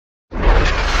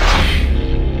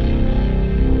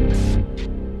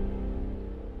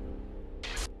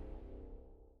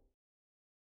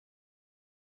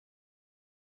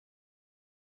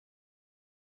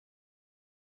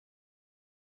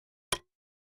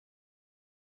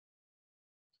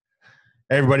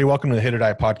Hey everybody, welcome to the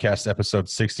HIT.OR.DIE podcast, episode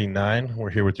 69. We're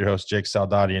here with your hosts, Jake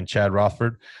Saldati and Chad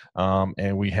Rothford.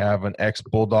 And we have an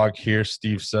ex-Bulldog here,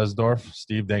 Steve Susdorf.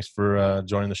 Steve, thanks for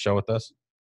joining the show with us.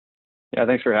 Yeah,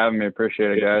 thanks for having me.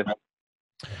 Appreciate it, guys.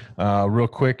 Real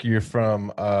quick, you're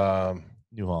from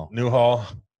Newhall,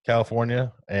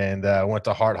 California, and went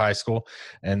to Hart High School.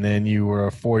 And then you were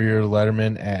a four-year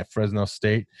letterman at Fresno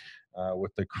State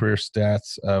with the career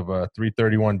stats of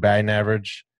 331 batting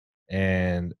average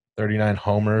and 39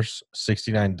 homers,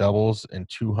 69 doubles, and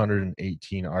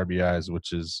 218 RBIs,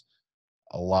 which is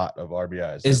a lot of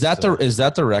RBIs. Is that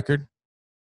the record?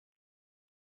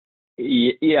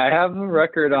 Yeah, I have a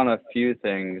record on a few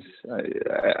things.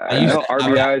 I know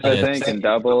RBIs, I think, and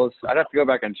doubles. I'd have to go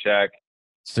back and check.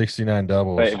 69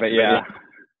 doubles. But yeah.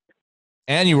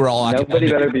 And you were all nobody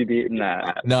academic. Better be beating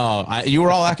that. No, you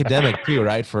were all academic too,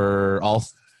 right? For all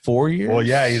 4 years. Well,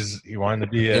 yeah, he wanted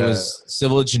to be. It was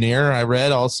civil engineer. I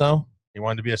read also. He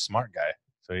wanted to be a smart guy,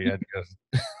 so he had to go.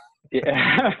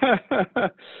 Yeah.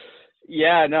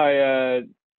 Yeah. No.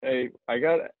 I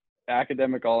got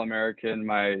academic All-American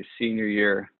my senior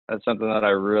year. That's something that I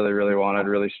really, really wanted,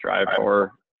 really strive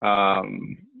for.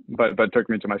 But took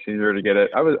me to my senior year to get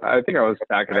it. I think I was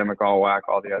academic all-WAC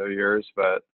all the other years,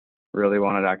 but really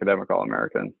wanted academic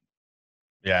All-American.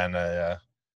 Yeah, and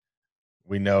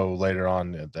we know later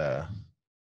on that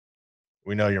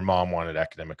we know your mom wanted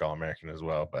academic All-American as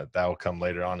well, but that will come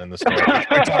later on in the story. We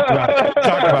talked about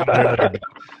it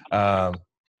earlier.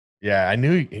 Yeah, I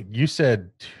knew you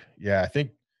said, I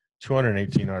think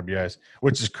 218 RBIs,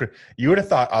 which is you would have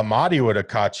thought Amadi would have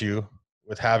caught you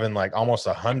with having like almost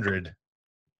 100.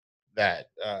 That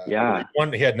he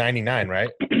had 99,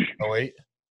 right? Oh wait.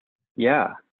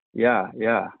 Yeah.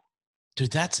 Dude,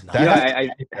 that's nice.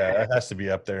 That has to be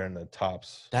up there in the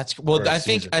tops. That's I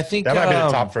think that might be the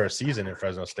top for a season in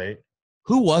Fresno State.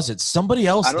 Who was it? Somebody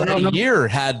else that year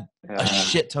had a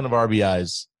shit ton of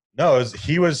RBIs. No,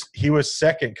 he was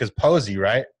second because Posey,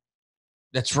 right?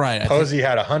 That's right. Posey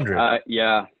had 100.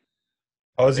 Yeah.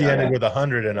 Posey ended with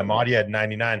 100, and Amadi had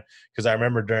 99. Because I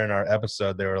remember during our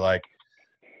episode, they were like,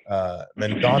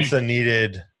 Mendonça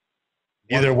needed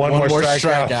either one more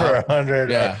strikeout for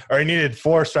 100, or he needed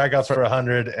 4 strikeouts for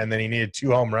 100, and then he needed 2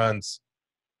 home runs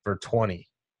for 20,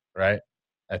 right?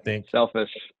 I think. Selfish.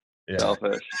 Yeah.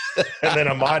 Selfish. And then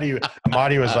Amadi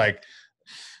was like,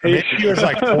 maybe he was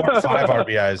like 4 or 5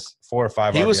 RBIs. 4 or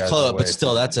 5 RBIs. He was close, but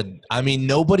still,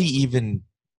 nobody even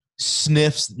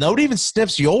sniffs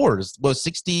yours. Was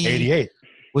 60? 88.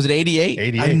 Was it 88?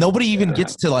 88. Nobody even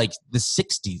gets to like the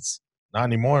 60s. Not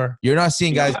anymore. You're not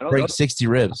seeing guys break 60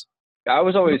 ribs. I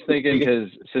was always thinking, because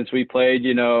since we played,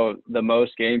 the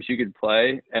most games you could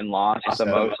play and lost the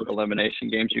most elimination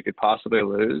games you could possibly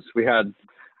lose,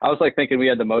 I was like thinking we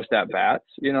had the most at bats,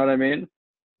 you know what I mean?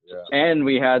 Yeah. And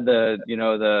we had the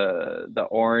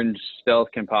orange stealth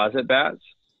composite bats.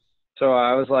 So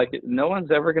I was like, no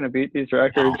one's ever going to beat these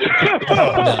records.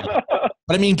 No.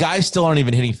 But I mean, guys still aren't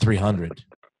even hitting 300.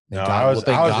 No, I was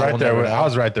right there. I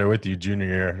was right there with you junior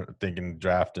year, thinking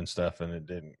draft and stuff, and it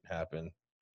didn't happen.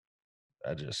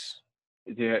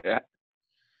 Yeah.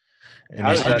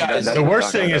 The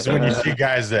worst thing is when you see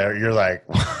guys there, you're like,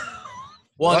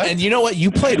 well, and you know what? You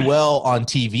played well on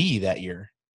TV that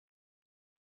year.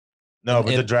 No,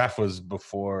 but the draft was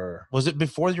before. Was it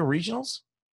before your regionals?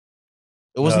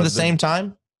 It wasn't the same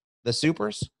time? The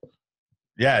supers?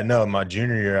 Yeah, no, my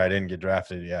junior year I didn't get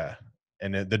drafted, yeah.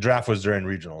 And the draft was during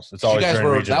regionals. It's always during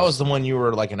regionals. That was the one you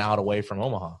were like an out away from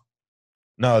Omaha.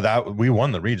 No, we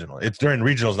won the regional. It's during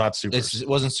regionals, not supers. It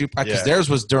wasn't super because theirs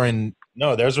was during.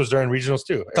 No, theirs was during regionals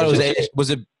too. I thought was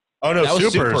it? Oh no,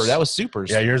 supers. That was supers.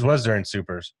 Yeah, yours was during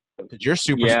supers. Your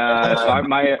supers. Yeah,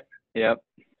 yep.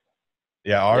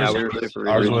 Yeah, ours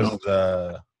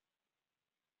was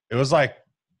it was like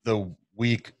the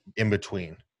week in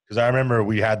between. Because I remember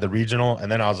we had the regional,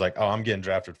 and then I was like, oh, I'm getting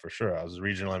drafted for sure. I was the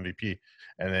regional MVP.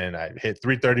 And then I hit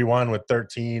 331 with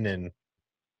 13 and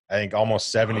I think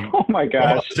almost 70. Oh, my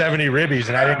gosh. 70 ribbies,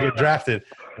 and I didn't get drafted.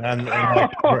 And like,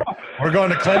 we're going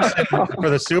to Clemson for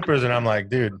the supers, and I'm like,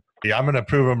 dude, I'm going to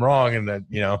prove him wrong. And then,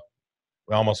 we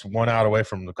almost won out away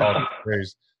from the college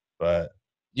series. But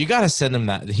you got to send him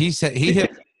that. He said he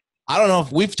hit – I don't know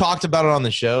if we've talked about it on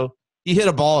the show. He hit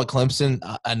a ball at Clemson,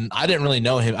 and I didn't really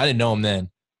know him. I didn't know him then.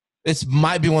 It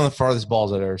might be one of the farthest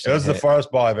balls I've ever seen. It was the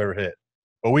farthest ball I've ever hit.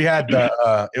 But we had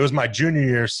it was my junior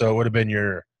year, so it would have been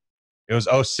it was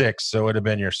 06, so it would have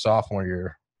been your sophomore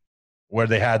year, where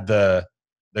they had the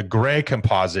gray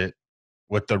composite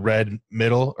with the red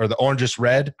middle, or the orangish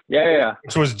red. Yeah.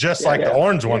 Which was just like the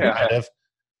orange one, kind of.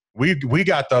 We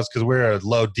got those because we were a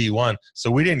low D1,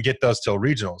 so we didn't get those till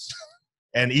regionals.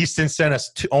 and Easton sent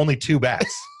us only 2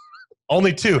 bats.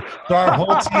 Only 2. So our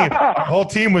whole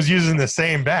team was using the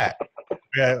same bat.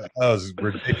 Yeah, that was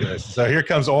ridiculous. So here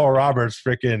comes Oral Roberts.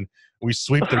 Freaking, we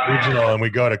sweep the regional and we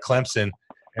go to Clemson,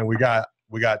 and we got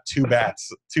 2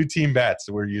 bats, 2 team bats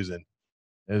that we're using.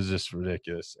 It was just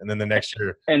ridiculous. And then the next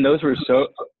year, and those were so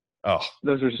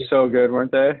good,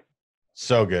 weren't they?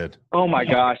 So good. Oh my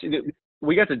gosh,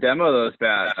 we got to demo those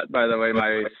bats. By the way,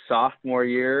 my sophomore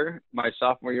year,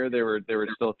 they were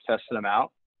still testing them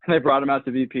out, and they brought them out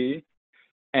to VP,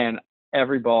 and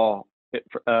every ball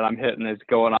I'm hitting is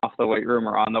going off the weight room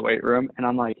or on the weight room, and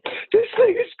I'm like, this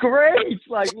thing is great.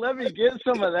 Like, let me get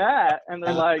some of that. And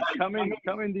they're like, coming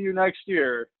to you next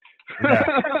year.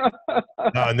 Yeah.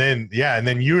 No, and then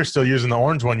you were still using the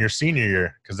orange one your senior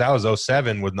year, because that was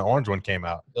 07 when the orange one came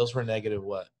out. Those were negative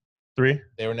what? 3.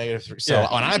 They were negative 3. So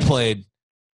when I played,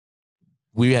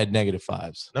 we had negative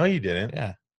 5s. No, you didn't.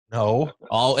 Yeah. No.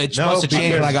 It must have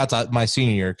changed when I got to my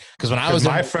senior year. Because when I was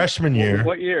my freshman year,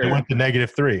 what year? It went to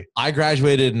negative 3. I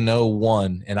graduated in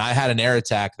 01, and I had an air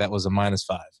attack that was a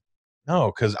 -5.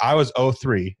 No, because I was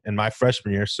 03 in my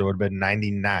freshman year, so it would have been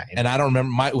 99. And I don't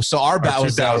remember so our bat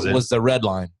was the red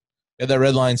line. We had the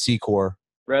red line C-Core.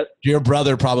 Your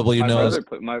brother probably knows.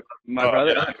 My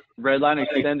brother, red line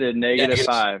extended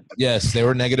 -5. Yes, they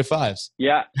were -5s.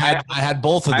 Yeah. I had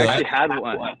both of them. I actually had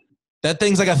one. That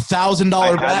thing's like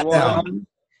 $1,000 bat now.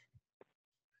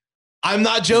 I'm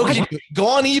not joking. Go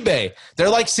on eBay. They're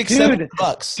like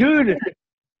 $6-7. Dude.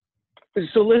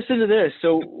 So listen to this.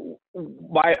 So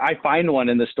I find one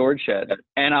in the storage shed,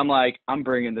 and I'm like, I'm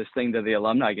bringing this thing to the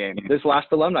alumni game. This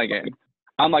last alumni game.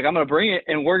 I'm like, I'm gonna bring it,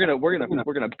 and we're gonna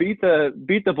beat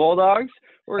the Bulldogs.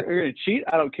 We're gonna cheat.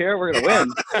 I don't care. We're gonna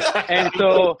win. And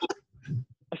so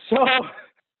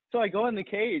I go in the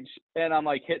cage, and I'm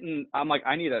like hitting. I'm like,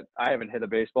 I haven't hit a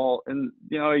baseball in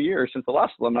a year since the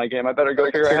last alumni game. I better go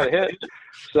figure out how to hit.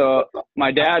 So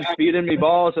my dad's feeding me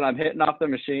balls, and I'm hitting off the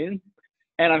machine,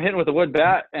 and I'm hitting with a wood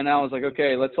bat. And I was like,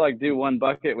 okay, let's like do one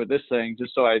bucket with this thing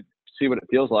just so I see what it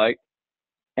feels like.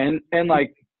 And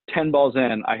like 10 balls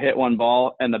in, I hit one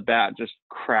ball, and the bat just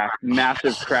cracked,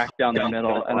 massive crack down the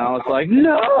middle, and I was like,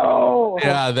 no.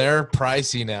 Yeah, they're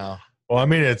pricey now. Well, I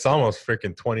mean, it's almost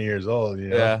freaking 20 years old.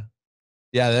 Yeah,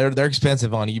 they're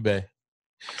expensive on eBay.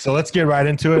 So let's get right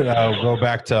into it. We'll go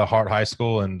back to Hart High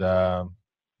School and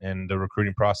the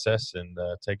recruiting process, and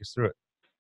take us through it.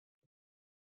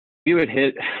 We would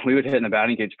hit in the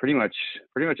batting cage pretty much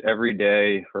every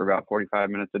day for about 45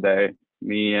 minutes a day.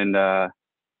 Me and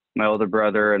my older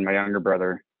brother and my younger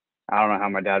brother. I don't know how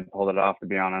my dad pulled it off, to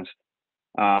be honest.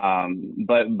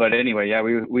 But anyway, yeah,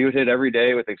 we would hit every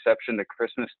day with exception to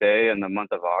Christmas Day and the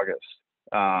month of August.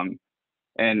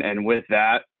 And with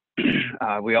that,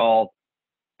 we all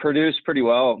produced pretty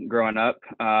well growing up.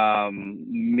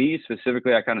 Me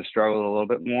specifically, I kind of struggled a little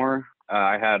bit more.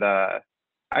 I had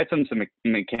some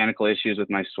mechanical issues with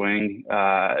my swing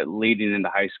leading into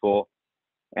high school.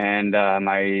 And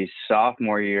my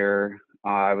sophomore year,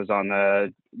 I was on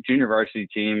the junior varsity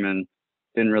team and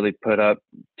didn't really put up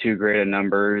too great of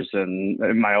numbers. And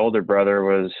my older brother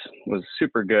was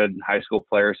super good high school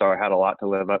player, so I had a lot to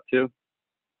live up to.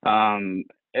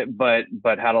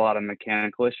 But had a lot of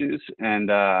mechanical issues, and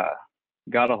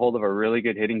got a hold of a really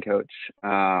good hitting coach.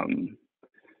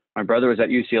 My brother was at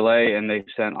UCLA, and they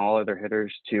sent all of their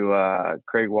hitters to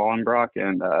Craig Wallenbrock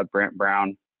and Brant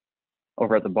Brown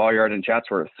over at the Ball Yard in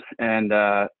Chatsworth. And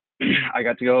I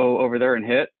got to go over there and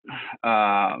hit.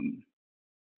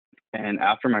 And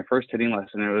after my first hitting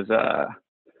lesson,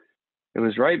 it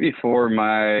was right before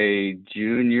my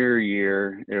junior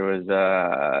year. It was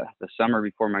the summer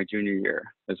before my junior year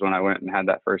is when I went and had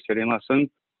that first hitting lesson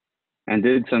and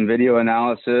did some video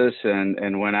analysis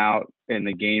and went out in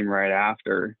the game right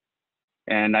after.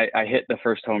 And I hit the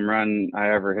first home run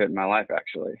I ever hit in my life,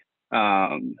 actually.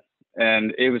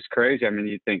 And it was crazy. I mean,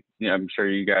 you think, I'm sure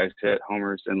you guys hit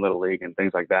homers in Little League and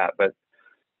things like that, but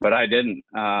I didn't.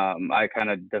 I kind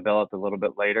of developed a little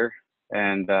bit later.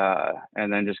 And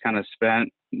then just kind of spent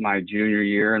my junior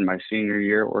year and my senior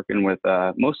year working with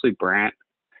mostly Brant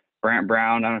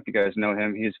Brown. I don't know if you guys know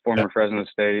him. He's former Fresno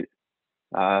State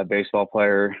baseball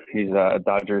player. He's a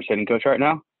Dodgers hitting coach right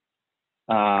now.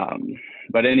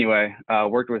 But anyway,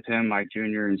 worked with him my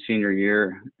junior and senior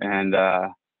year, and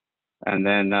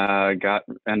then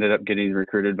ended up getting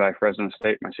recruited by Fresno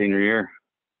State my senior year.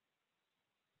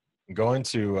 Going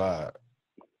to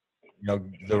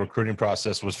the recruiting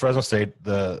process, was Fresno State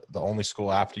the only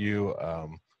school after you?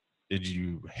 Did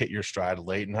you hit your stride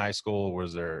late in high school?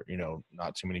 Was there,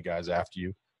 not too many guys after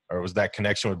you? Or was that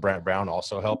connection with Brant Brown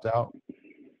also helped out?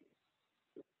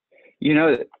 You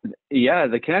know, yeah,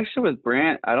 the connection with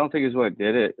Brant, I don't think is what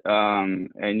did it.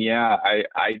 And yeah,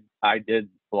 I did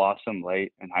blossom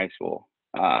late in high school.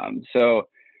 So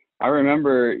I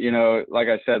remember, you know, like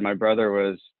I said, my brother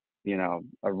was, you know,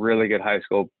 a really good high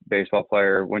school baseball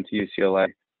player, went to UCLA,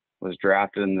 was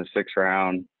drafted in the 6th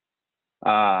round.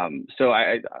 So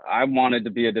I wanted to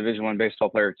be a Division I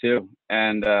baseball player too.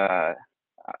 And I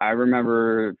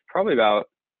remember probably about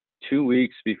 2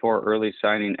 weeks before early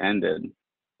signing ended,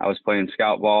 I was playing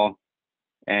scout ball,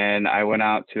 and I went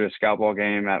out to a scout ball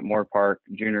game at Moore Park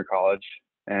Junior College,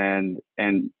 and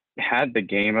had the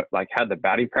game, like had the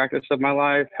batting practice of my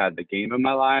life, had the game of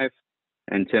my life,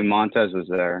 and Tim Montez was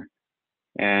there,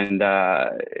 and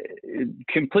it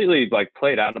completely like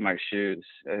played out of my shoes.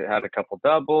 I had a couple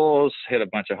doubles, hit a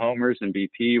bunch of homers in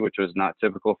BP, which was not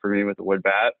typical for me with a wood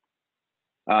bat.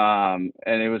 And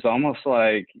it was almost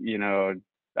like, you know,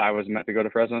 I was meant to go to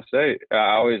Fresno State.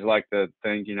 I always like to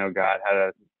think, you know, God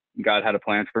had a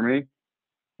plan for me,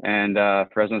 and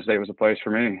Fresno State was a place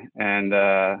for me. And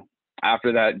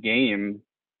after that game,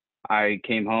 I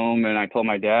came home and I told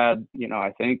my dad, you know,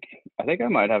 I think I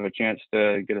might have a chance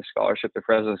to get a scholarship to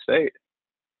Fresno State.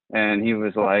 And he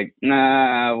was like,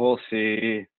 nah, we'll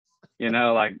see. You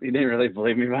know, like he didn't really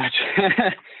believe me much.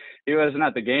 He wasn't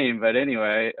at the game, but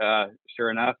anyway,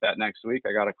 sure enough, that next week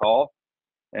I got a call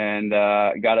and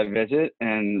got a visit,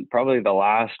 and probably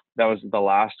that was the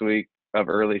last week of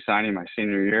early signing my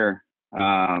senior year.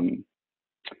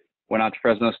 Went out to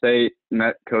Fresno State,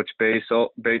 met Coach Batesel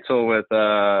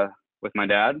with my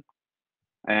dad,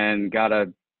 and got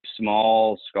a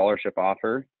small scholarship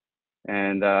offer,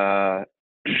 and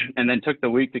and then took the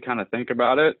week to kind of think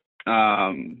about it.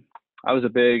 I was a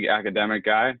big academic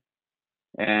guy,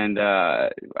 and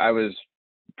I was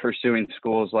pursuing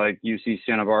schools like UC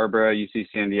Santa Barbara, UC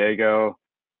San Diego,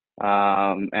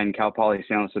 and Cal Poly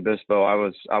San Luis Obispo.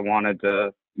 I wanted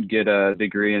to get a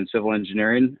degree in civil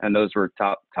engineering, and those were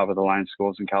top of the line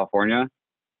schools in California.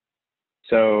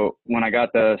 So when I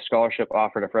got the scholarship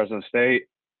offer to Fresno State,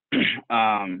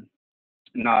 not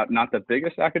the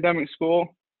biggest academic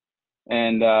school,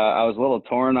 and I was a little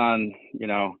torn on, you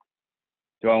know,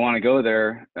 do I want to go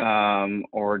there,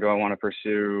 or do I want to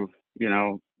pursue, you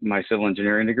know, my civil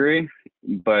engineering degree?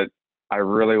 But I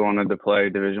really wanted to play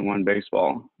Division I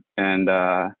baseball, and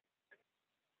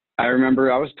I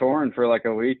remember I was torn for like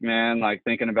a week, man, like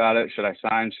thinking about it. Should I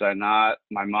sign? Should I not?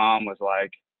 My mom was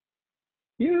like,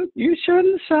 you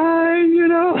shouldn't sign, you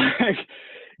know, like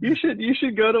you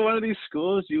should go to one of these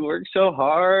schools. You work so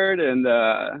hard. And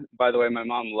by the way, my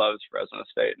mom loves Fresno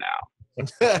State now.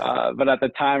 But at the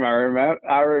time,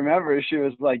 I remember she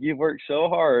was like, "You've worked so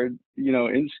hard, you know,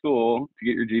 in school to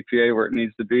get your GPA where it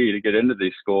needs to be to get into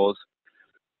these schools.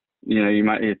 You know, you're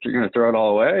going to throw it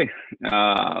all away."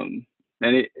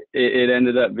 And it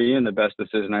ended up being the best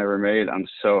decision I ever made. I'm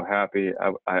so happy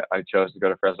I chose to go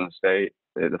to Fresno State.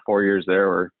 The 4 years there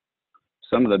were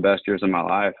some of the best years of my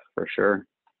life, for sure.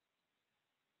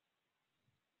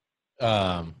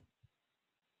 That's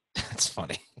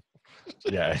funny.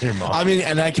 Yeah, your mom. I mean,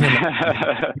 and I can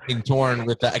imagine being torn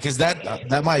with that, because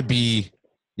that might be,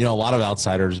 you know, a lot of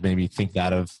outsiders maybe think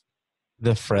that of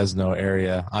the Fresno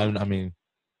area. I mean,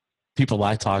 people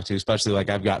I talk to, especially like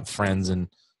I've got friends in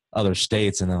other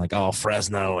states, and they're like, "Oh,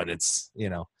 Fresno," and it's, you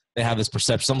know, they have this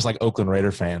perception, almost like Oakland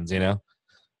Raider fans, you know.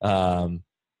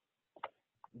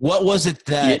 What was it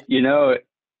that you know?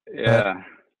 Yeah.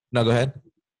 No, go ahead.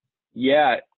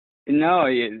 Yeah. No.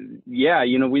 Yeah.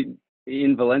 You know, we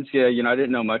in Valencia. You know, I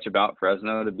didn't know much about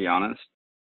Fresno, to be honest.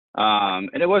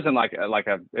 And it wasn't like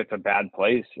it's a bad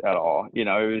place at all. You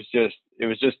know, it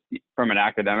was just from an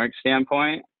academic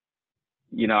standpoint.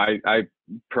 You know, I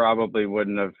probably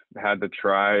wouldn't have had to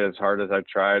try as hard as I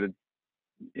tried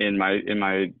in my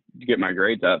to get my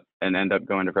grades up and end up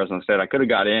going to Fresno State. I could have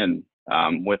got in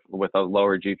with a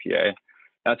lower GPA.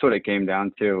 That's what it came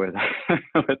down to with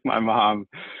with my mom.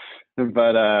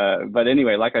 But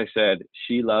anyway, like I said,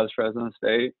 she loves Fresno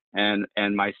State, and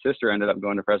my sister ended up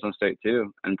going to Fresno State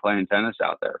too and playing tennis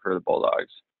out there for the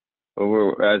Bulldogs. But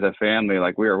as a family,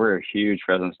 like we're huge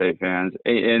Fresno State fans,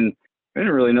 and I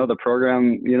didn't really know the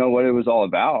program, you know, what it was all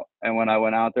about. And when I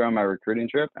went out there on my recruiting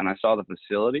trip and I saw the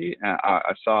facility and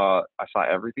I saw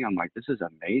everything, I'm like, this is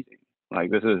amazing.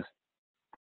 Like, this is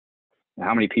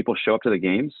how many people show up to the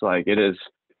games. Like, it is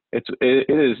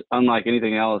unlike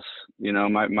anything else. You know,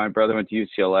 my brother went to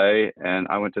UCLA and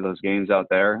I went to those games out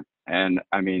there, and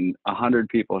I mean, 100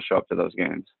 people show up to those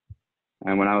games.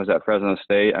 And when I was at Fresno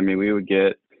State, I mean, we would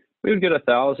get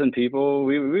 1,000 people.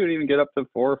 We would even get up to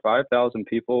 4,000 or 5,000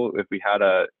 people if we had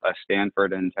a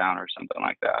Stanford in town or something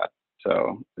like that.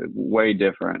 So way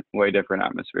different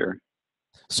atmosphere.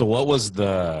 So what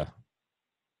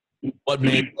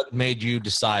made you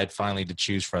decide finally to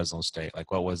choose Fresno State?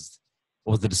 Like what was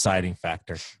the deciding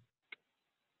factor?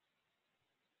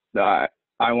 I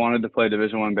wanted to play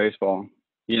Division I baseball.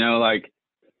 Like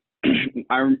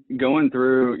I'm going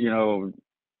through,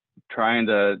 trying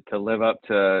to live up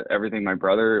to everything my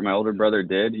older brother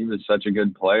did. He was such a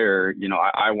good player.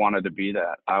 I wanted to be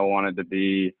that. I wanted to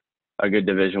be a good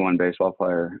Division I baseball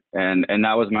player, and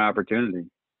that was my opportunity.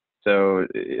 So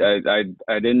I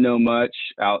didn't know much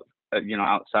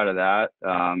outside of that.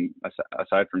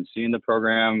 Aside from seeing the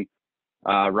program,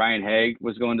 Ryan Haig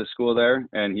was going to school there,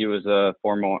 and he was a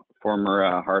former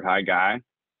Hart-High guy.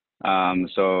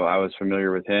 So I was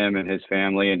familiar with him and his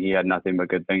family, and he had nothing but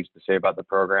good things to say about the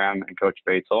program and Coach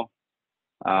Batesel.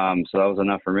 So that was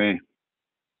enough for me.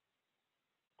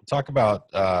 Talk about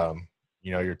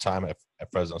your time at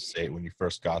Fresno State when you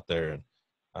first got there, and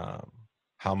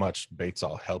how much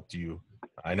Batesel helped you.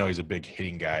 I know he's a big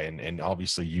hitting guy, and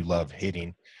obviously you love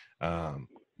hitting.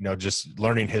 Just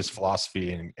learning his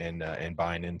philosophy and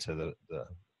buying into the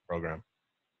program.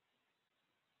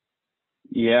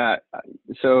 Yeah.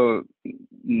 So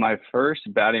my first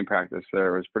batting practice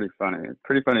there was pretty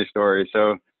funny story.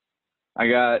 So I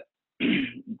got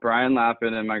Brian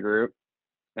Lappin in my group,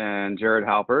 and Jared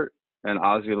Halpert and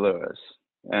Ozzie Lewis.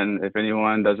 And if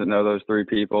anyone doesn't know those three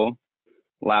people,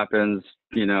 Lappin's,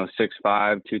 6'5",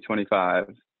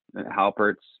 225. And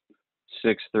Halpert's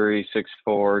 6'3", 6'4",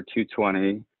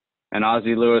 220. And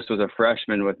Ozzie Lewis was a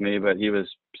freshman with me, but he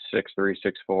was 6'3",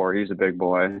 6'4". He's a big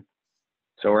boy.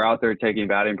 So we're out there taking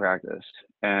batting practice,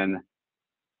 and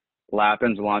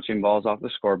Lappin's launching balls off the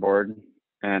scoreboard,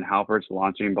 and Halpert's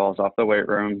launching balls off the weight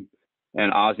room,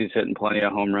 and Ozzie's hitting plenty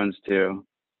of home runs too.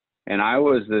 And I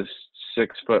was this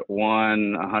 6'1",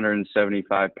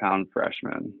 175-pound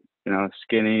freshman,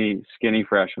 skinny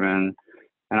freshman.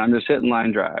 And I'm just hitting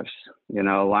line drives.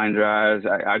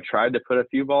 I tried to put a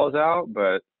few balls out,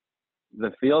 but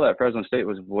the field at Fresno State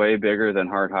was way bigger than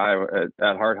Hart-High.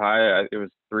 At Hart-High, it was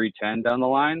 310 down the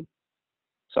line.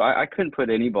 So I couldn't put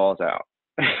any balls out.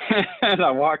 And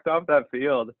I walked off that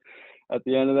field at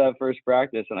the end of that first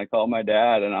practice, and I called my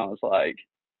dad, and I was like,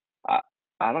 I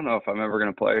don't know if I'm ever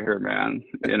going to play here, man.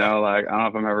 I don't know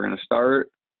if I'm ever going to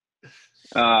start.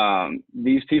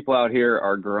 These people out here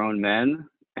are grown men,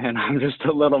 and I'm just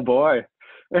a little boy.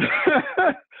 And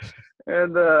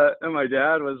my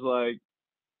dad was like,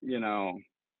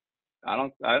 I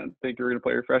don't think you're going to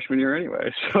play your freshman year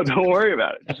anyway, so don't worry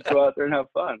about it. Just go out there and have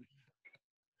fun.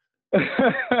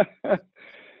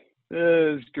 It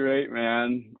was great,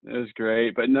 man. It was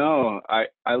great. But no,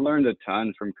 I learned a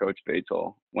ton from Coach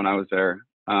Batesel when I was there.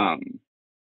 Kind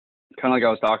of like I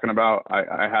was talking about,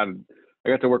 I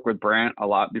got to work with Brant a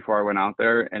lot before I went out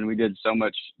there, and we did so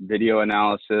much video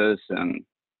analysis and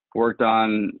worked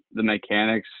on the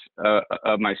mechanics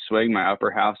of my swing, my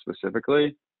upper half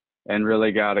specifically, and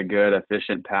really got a good,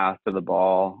 efficient path to the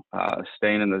ball,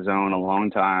 staying in the zone a long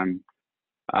time.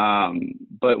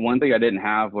 But one thing I didn't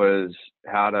have was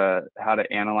how to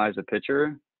analyze a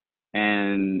pitcher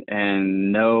and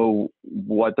know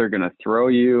what they're going to throw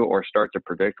you, or start to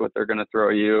predict what they're going to throw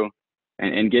you,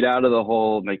 and get out of the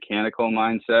whole mechanical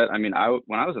mindset. I mean,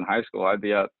 when I was in high school, I'd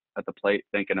be up at the plate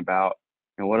thinking about,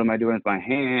 what am I doing with my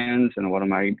hands, and what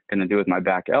am I going to do with my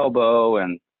back elbow,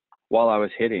 and while I was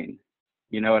hitting,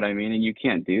 you know what I mean? And you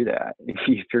can't do that.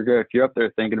 If you're up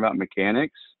there thinking about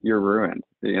mechanics, you're ruined.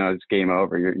 It's game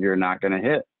over. You're not going to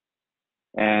hit.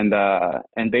 And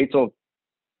Batesel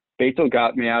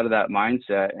got me out of that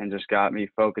mindset and just got me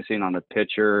focusing on the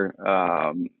pitcher.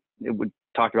 It would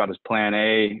talk about his plan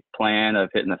of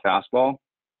hitting the fastball,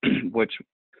 which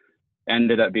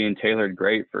ended up being tailored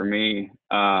great for me.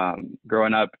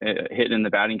 Growing up, hitting in the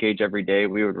batting cage every day,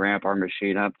 we would ramp our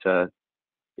machine up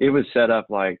it was set up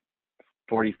like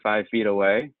 45 feet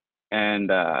away,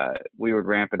 and we would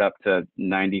ramp it up to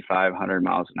 95, 100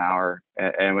 miles an hour,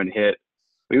 and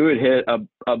we would hit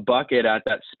a bucket at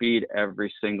that speed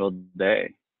every single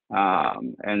day.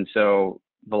 And so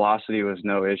velocity was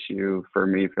no issue for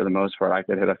me for the most part. I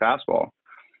could hit a fastball,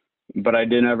 but I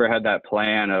didn't ever had that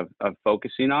plan of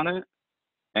focusing on it.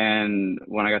 And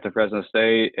when I got to Fresno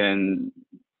State, and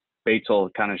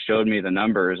Batesel kind of showed me the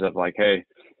numbers of like, hey,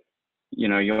 you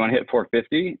want to hit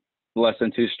 450, less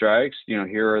than 2 strikes,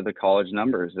 here are the college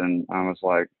numbers. And I was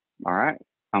like, all right,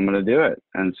 I'm going to do it.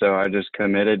 And so I just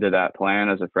committed to that plan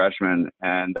as a freshman,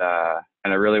 and it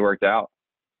really worked out,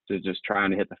 to just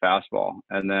trying to hit the fastball.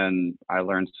 And then I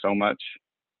learned so much.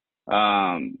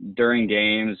 During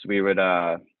games, he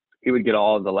would get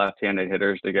all of the left-handed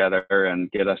hitters together and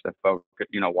get us to focus,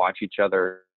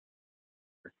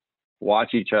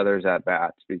 watch each other's at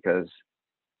bats, because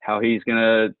how he's going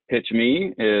to pitch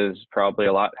me is probably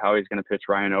a lot how he's going to pitch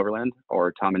Ryan Overland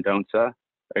or Tom Mendonça,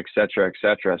 et cetera, et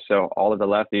cetera. So all of the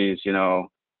lefties, you know,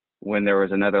 when there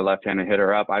was another left-handed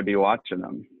hitter up, I'd be watching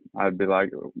them. I'd be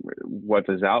like, what's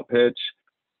his out pitch?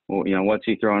 Well, you know, what's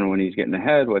he throwing when he's getting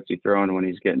ahead? What's he throwing when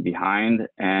he's getting behind?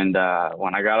 And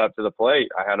when I got up to the plate,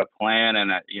 I had a plan,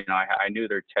 and you know, I knew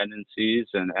their tendencies,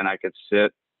 and I could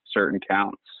sit certain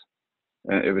counts.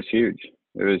 And it was huge.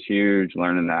 It was huge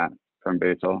learning that from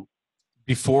Batesville.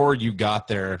 Before you got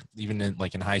there, even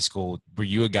in high school, were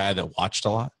you a guy that watched a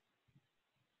lot?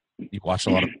 You watched a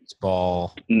lot of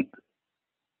baseball?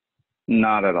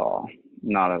 Not at all.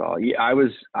 Not at all. Yeah, I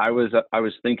was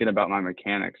thinking about my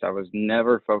mechanics. I was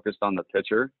never focused on the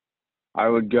pitcher. I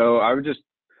would just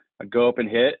go up and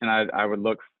hit, and I would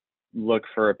look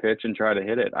for a pitch and try to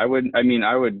hit it. I would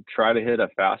try to hit a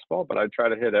fastball, but I'd try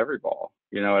to hit every ball.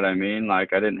 You know what I mean?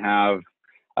 Like I didn't have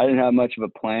much of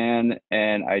a plan,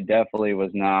 and I definitely was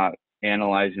not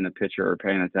analyzing the pitcher or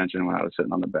paying attention when I was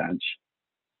sitting on the bench.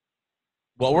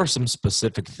 What were some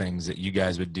specific things that you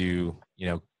guys would do, you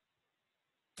know,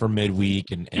 for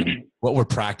midweek, and what were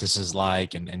practices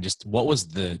like, and just what was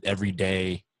the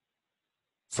everyday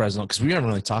Fresno? Because we haven't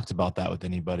really talked about that with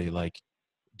anybody. Like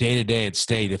day to day at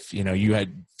State, if you know you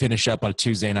had finish up on a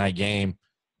Tuesday night game, you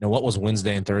know, what was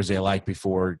Wednesday and Thursday like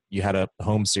before you had a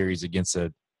home series against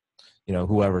a, you know,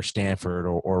 whoever, Stanford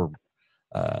or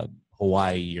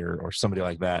Hawaii or somebody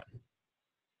like that?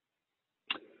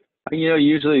 You know,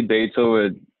 usually Batesville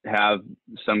would have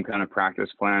some kind of practice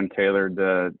plan tailored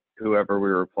to whoever we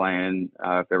were playing.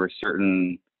 If there were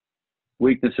certain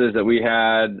weaknesses that we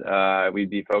had, we'd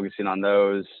be focusing on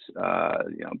those.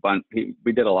 You know,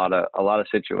 we did a lot of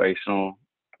situational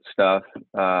stuff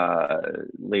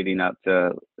leading up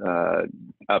to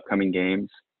upcoming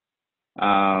games.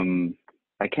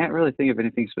 I can't really think of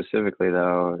anything specifically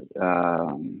though.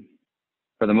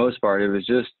 For the most part, it was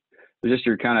just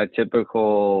your kind of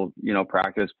typical, you know,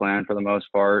 practice plan for the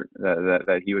most part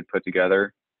that he would put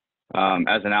together.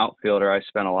 As an outfielder, I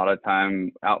spent a lot of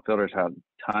time. Outfielders have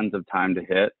tons of time to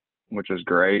hit, which was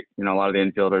great. You know, a lot of the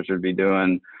infielders would be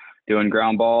doing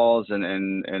ground balls,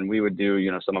 and we would do,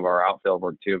 you know, some of our outfield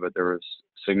work too. But there was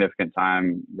significant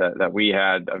time that we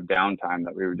had of downtime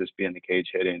that we would just be in the cage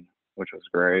hitting, which was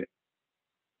great.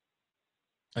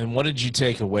 And what did you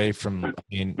take away from? I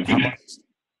mean, how much?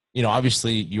 You know,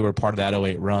 obviously you were part of that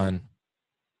 08 run.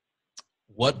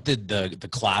 What did the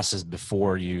classes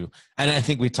before you, and I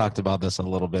think we talked about this a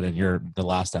little bit in the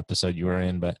last episode you were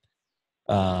in, but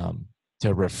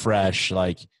to refresh,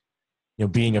 like, you know,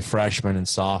 being a freshman and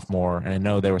sophomore, and I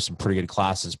know there were some pretty good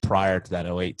classes prior to that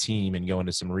 08 team and going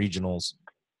to some regionals,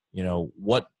 you know,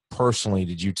 what personally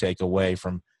did you take away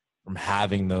from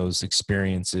having those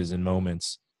experiences and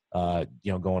moments, you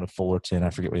know, going to Fullerton? I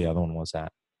forget where the other one was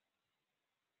at.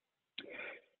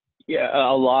 Yeah,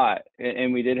 a lot.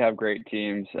 And we did have great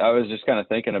teams. I was just kind of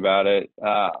thinking about it.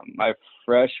 My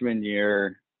freshman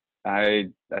year, I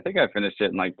think I finished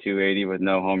hitting like 280 with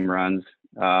no home runs,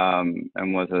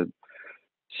 and was a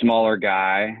smaller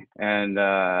guy. And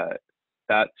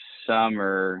that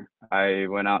summer, I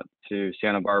went out to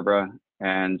Santa Barbara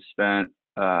and spent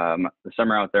the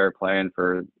summer out there playing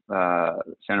for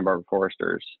Santa Barbara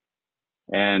Foresters,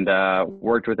 and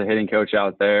worked with a hitting coach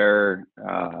out there,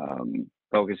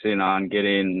 focusing on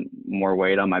getting more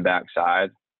weight on my backside,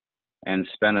 and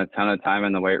spent a ton of time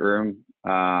in the weight room,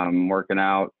 working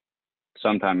out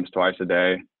sometimes twice a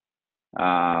day,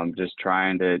 just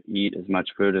trying to eat as much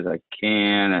food as I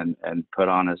can and put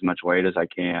on as much weight as I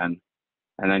can.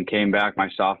 And then came back my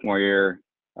sophomore year,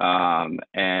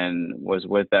 and was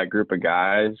with that group of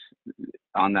guys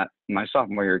on my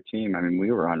sophomore year team. I mean,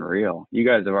 we were unreal. You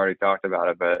guys have already talked about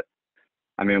it, but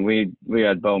I mean, we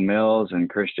had Bo Mills and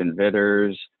Christian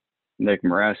Vitters, Nick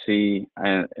Moresi,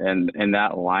 and in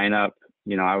that lineup,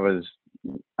 you know,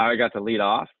 I got to lead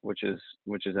off, which is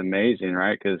amazing,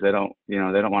 right? Because they don't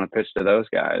want to pitch to those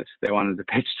guys. They wanted to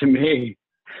pitch to me.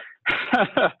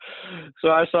 So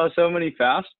I saw so many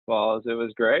fastballs. It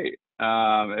was great.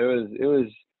 It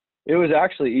was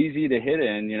actually easy to hit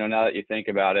in, you know, now that you think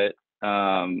about it.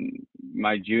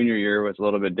 My junior year was a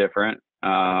little bit different.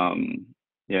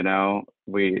 You know,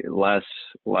 we didn't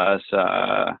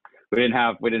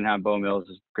have Bo Mills,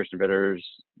 Christian Vitters,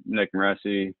 Nick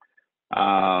Moresi.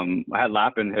 I had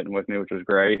Lappin hitting with me, which was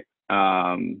great.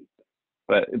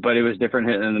 But it was different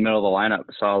hitting in the middle of the lineup.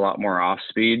 I saw a lot more off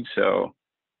speed. So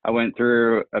I went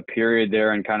through a period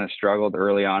there and kind of struggled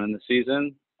early on in the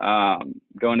season.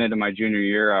 Going into my junior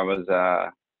year, I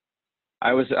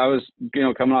was, you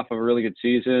know, coming off of a really good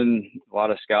season. A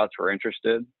lot of scouts were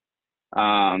interested.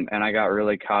 And I got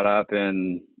really caught up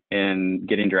in in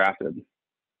getting drafted.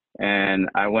 And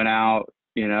I went out,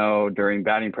 during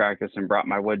batting practice and brought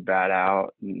my wood bat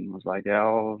out and was like,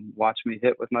 yeah, watch me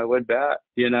hit with my wood bat,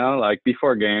 like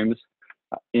before games,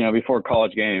 before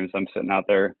college games, I'm sitting out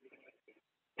there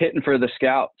hitting for the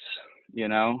scouts,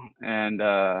 and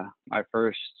my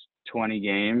first 20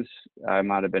 games, I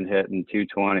might've been hitting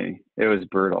 220. It was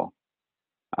brutal.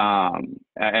 And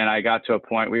I got to a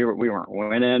point we weren't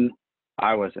winning.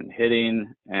 I wasn't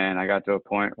hitting, and I got to a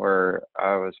point where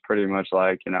I was pretty much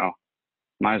like,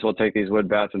 might as well take these wood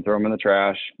bats and throw them in the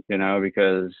trash,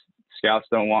 because scouts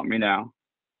don't want me now,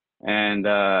 and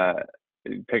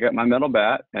pick up my metal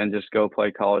bat and just go play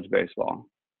college baseball.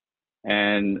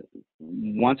 And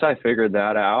once I figured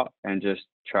that out and just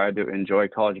tried to enjoy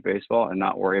college baseball and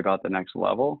not worry about the next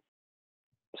level,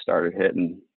 started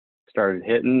hitting,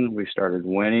 we started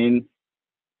winning,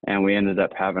 and we ended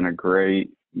up having a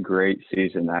great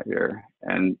season that year,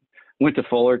 and went to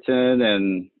Fullerton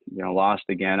and, lost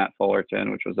again at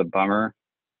Fullerton, which was a bummer.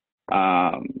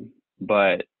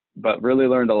 But really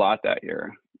learned a lot that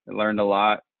year. I learned a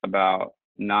lot about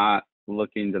not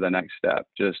looking to the next step,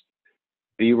 just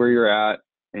be where you're at,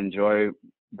 enjoy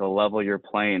the level you're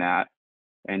playing at,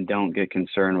 and don't get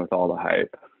concerned with all the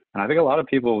hype. And I think a lot of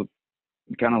people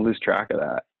kind of lose track of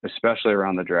that, especially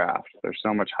around the draft. There's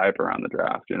so much hype around the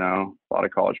draft, a lot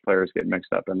of college players get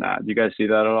mixed up in that. Do you guys see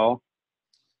that at all?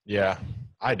 Yeah,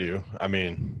 I do. I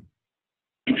mean,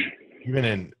 even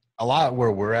in a lot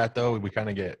where we're at, though, we kind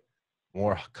of get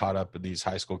more caught up in these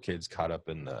high school kids caught up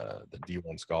in the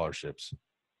D1 scholarships.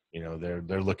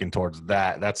 They're looking towards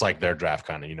that. That's like their draft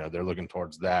kind of, they're looking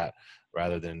towards that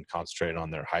rather than concentrating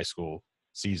on their high school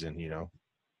season,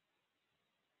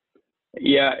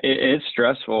 Yeah, it's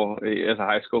stressful as a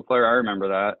high school player. I remember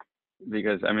that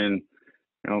because,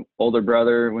 older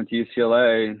brother went to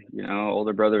UCLA,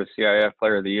 older brother was CIF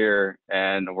player of the year,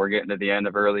 and we're getting to the end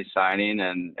of early signing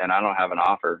and I don't have an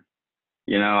offer.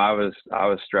 I was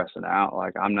stressing out,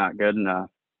 like I'm not good enough.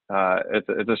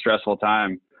 It's a stressful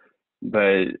time,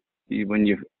 but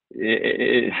biggest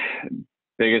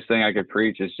thing I could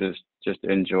preach is just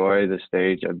enjoy the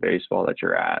stage of baseball that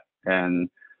you're at, and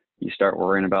you start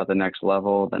worrying about the next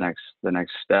level, the next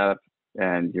step,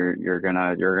 and you're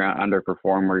gonna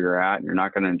underperform where you're at, and you're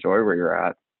not gonna enjoy where you're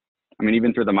at. I mean,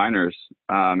 even through the minors,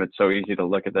 it's so easy to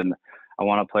look at I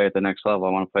want to play at the next level.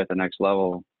 I want to play at the next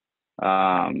level.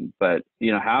 But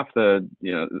half the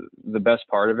best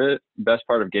part of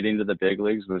getting to the big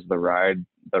leagues was the ride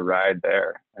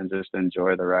there, and just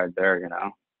enjoy the ride there.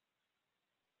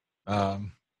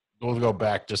 We'll go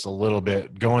back just a little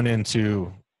bit. Going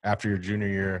into after your junior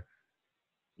year,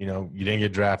 you didn't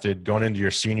get drafted. Going into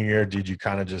your senior year, did you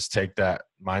kind of just take that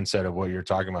mindset of what you're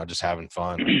talking about, just having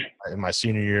fun? In my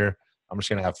senior year, I'm just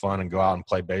going to have fun and go out and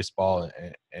play baseball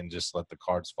and just let the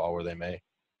cards fall where they may.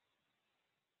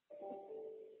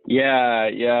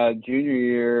 Yeah. Junior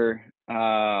year,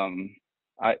 the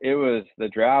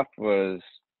draft was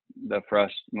the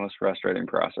most frustrating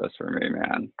process for me,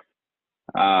 man.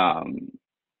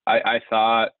 I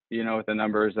thought, with the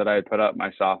numbers that I had put up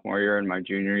my sophomore year and my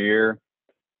junior year,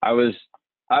 I was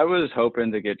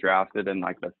hoping to get drafted in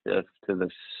like the 5th to the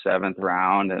 7th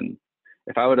round. And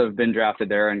if I would have been drafted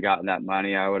there and gotten that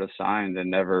money, I would have signed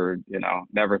and never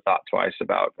thought twice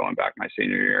about going back my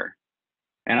senior year.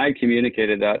 And I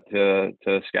communicated that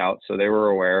to scouts, so they were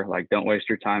aware, like, don't waste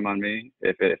your time on me.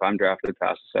 If I'm drafted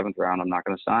past the 7th round, I'm not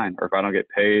going to sign. Or if I don't get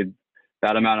paid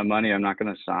that amount of money, I'm not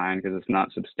going to sign because it's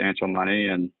not substantial money,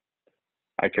 and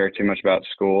I care too much about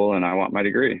school and I want my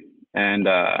degree. And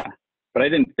but I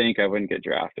didn't think I wouldn't get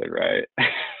drafted, right?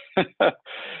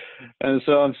 And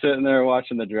so I'm sitting there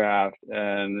watching the draft,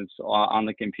 and it's on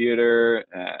the computer,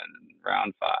 and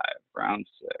round 5, round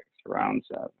 6, round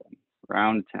 7,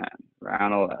 round 10,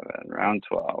 round 11, round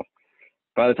 12.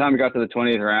 By the time I got to the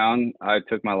 20th round, I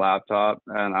took my laptop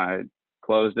and I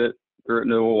closed it, threw it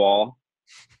into a wall,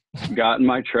 got in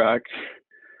my truck,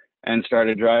 and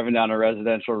started driving down a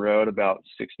residential road about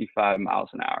 65 miles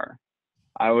an hour.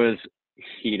 I was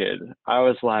heated. I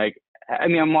was like,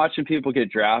 I'm watching people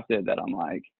get drafted that I'm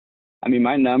like,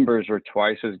 my numbers were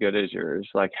twice as good as yours.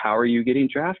 Like, how are you getting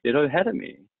drafted ahead of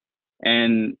me?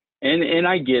 And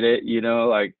I get it,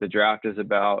 like the draft is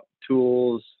about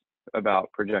tools,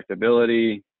 about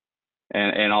projectability,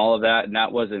 and all of that. And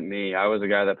that wasn't me. I was a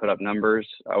guy that put up numbers.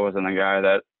 I wasn't a guy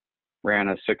that ran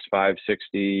a 6.5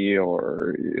 60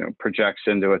 or projects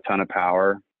into a ton of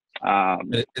power.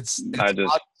 That's just how it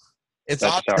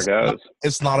goes.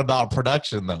 It's not about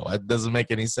production, though. It doesn't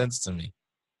make any sense to me,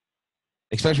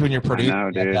 especially when you're producing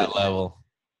at that level.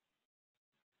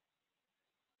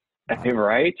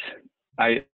 Right?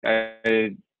 I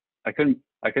couldn't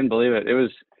I couldn't believe it. It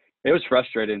was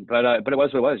frustrating, but it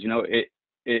was what it was. You know, it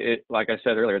like I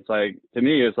said earlier, it's like, to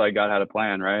me, it's like God had a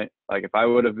plan, right? Like if I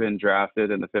would have been drafted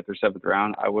in the 5th or 7th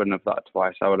round, I wouldn't have thought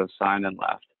twice. I would have signed and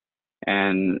left.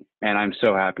 And I'm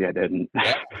so happy I didn't.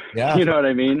 Yeah. You know what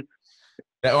I mean?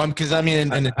 Because I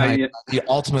mean,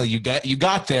 ultimately you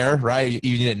got there, right?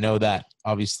 You didn't know that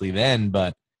obviously then,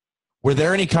 but were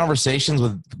there any conversations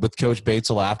with Coach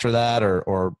Batesel after that,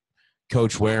 or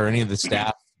Coach Ware, or any of the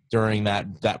staff during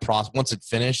that process once it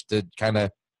finished, to kind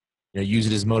of use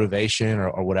it as motivation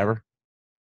or whatever?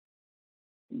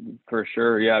 For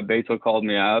sure, yeah. Batesel called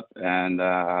me up and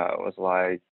was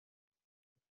like,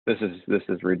 "This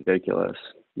is ridiculous.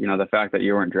 You know, the fact that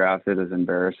you weren't drafted is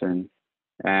embarrassing."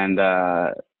 And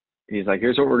he's like,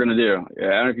 "Here's what we're going to do. I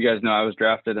don't know if you guys know, I was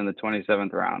drafted in the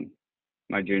 27th round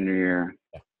my junior year.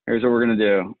 Here's what we're going to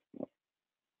do.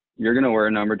 You're going to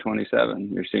wear number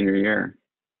 27 your senior year,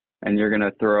 and you're going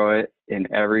to throw it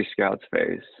in every scout's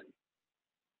face."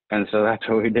 And so that's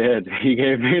what we did. He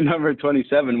gave me number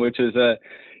 27, which is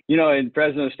in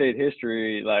Fresno State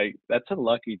history, like, that's a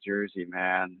lucky jersey,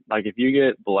 man. Like, if you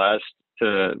get blessed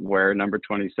to wear number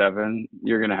 27,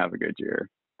 you're going to have a good year.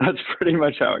 That's pretty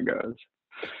much how it goes.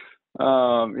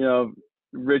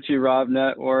 Richie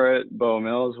Robnett wore it, Bo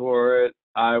Mills wore it,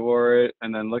 I wore it,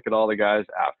 and then look at all the guys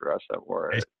after us that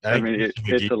wore it. I mean,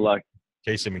 it's a luck.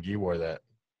 Casey McGee wore that.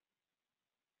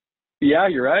 Yeah,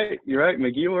 you're right.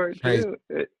 McGee wore it too.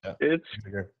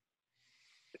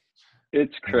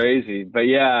 It's crazy, but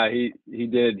yeah, he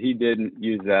did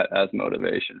use that as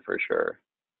motivation for sure.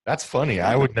 That's funny.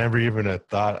 I would never even have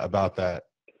thought about that,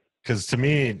 because to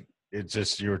me, it's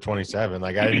just you were 27.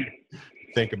 Like, I didn't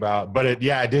think about, but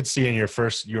I did see in your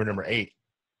first, you were number 8,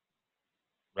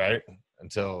 right?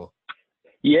 Until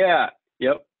yep.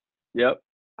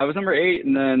 I was number 8,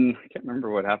 and then I can't remember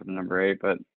what happened to number 8,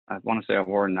 but I want to say I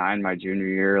wore 9 my junior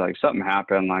year. Like, something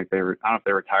happened. Like, I don't know if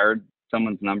they retired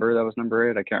someone's number that was number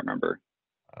 8. I can't remember.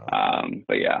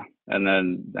 But yeah, and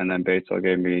then Batesel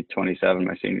gave me 27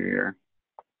 my senior year.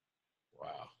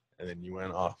 Wow. And then you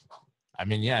went off. I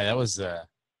mean, yeah, that was.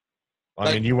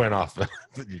 You went off.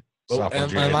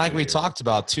 And like we talked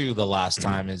about too the last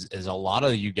time is a lot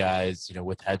of you guys,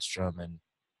 with Hedstrom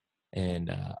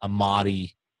and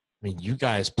Amati. I mean, you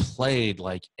guys played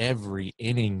like every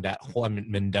inning. That whole,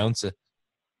 Mendonça,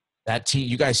 that team,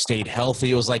 you guys stayed healthy.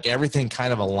 It was like everything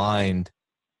kind of aligned.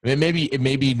 I mean, it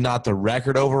maybe not the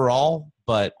record overall,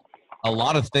 but a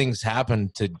lot of things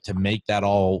happened to make that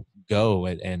all go.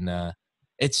 And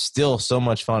it's still so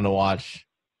much fun to watch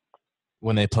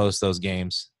when they post those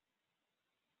games.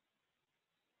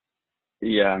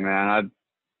 Yeah, man.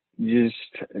 Those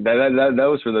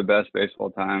were the best baseball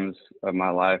times of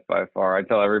my life by far. I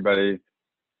tell everybody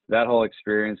that whole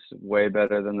experience is way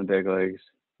better than the big leagues.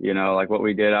 Like what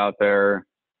we did out there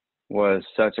was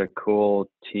such a cool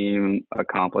team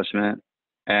accomplishment.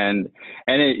 And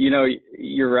it,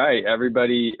 you're right.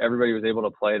 Everybody was able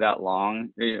to play that long.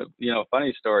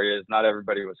 Funny story is not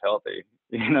everybody was healthy.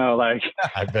 Like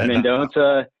I bet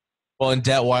Mendonça. Well, and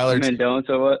Detweiler.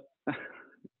 Mendonça, what?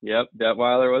 Yep,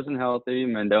 Detweiler wasn't healthy.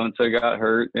 Mendonça got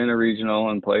hurt in a regional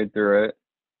and played through it.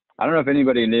 I don't know if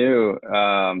anybody knew,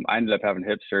 I ended up having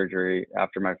hip surgery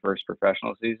after my first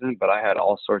professional season, but I had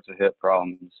all sorts of hip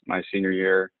problems my senior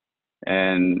year.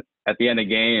 And at the end of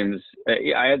games,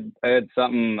 I had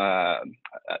something, a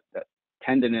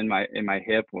tendon in my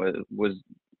hip was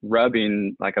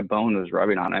rubbing, like a bone was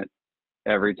rubbing on it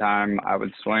every time I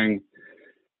would swing.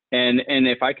 And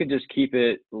if I could just keep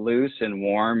it loose and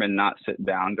warm and not sit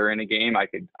down during a game,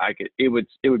 it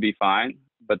would be fine.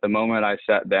 But the moment I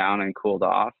sat down and cooled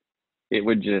off, it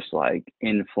would just like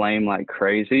inflame like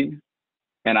crazy.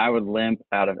 And I would limp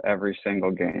out of every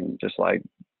single game. Just like,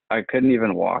 I couldn't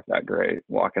even walk that great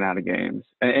walking out of games.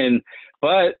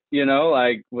 But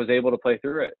was able to play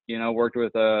through it, worked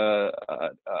with a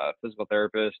physical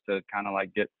therapist to kind of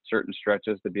like get certain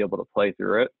stretches to be able to play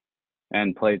through it.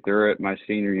 And played through it my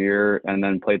senior year, and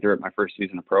then played through it my first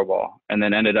season of pro ball, and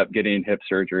then ended up getting hip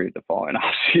surgery the following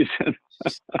off season.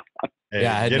 Hey,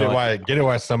 get it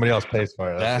why somebody else pays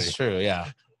for it. That's true.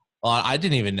 Yeah. Well, I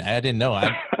didn't know.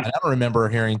 I don't remember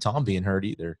hearing Tom being hurt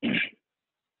either.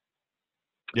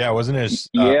 Yeah, wasn't his?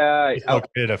 He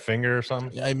located a finger or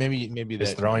something. Yeah, maybe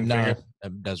his throwing finger.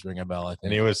 That does ring a bell. I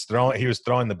think. And he was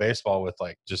throwing the baseball with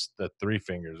like just the 3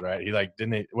 fingers, right? He like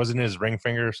wasn't his ring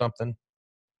finger or something?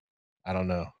 I don't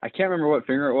know. I can't remember what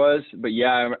finger it was, but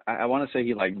yeah, I want to say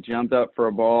he like jumped up for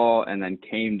a ball and then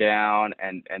came down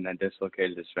and then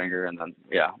dislocated his finger, and then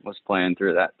was playing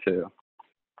through that too.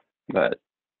 But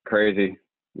crazy,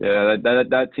 yeah.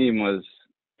 That team was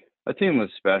That team was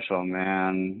special,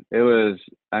 man. It was,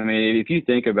 I mean, if you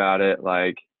think about it,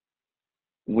 like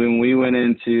when we went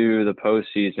into the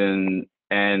postseason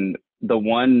and the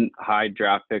one high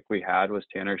draft pick we had was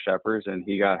Tanner Shepard and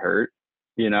he got hurt,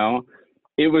 you know,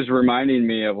 it was reminding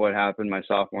me of what happened my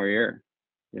sophomore year.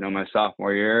 You know, my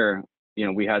sophomore year, you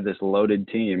know, we had this loaded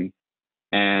team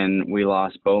and we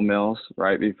lost Bo Mills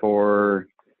right before,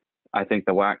 I think,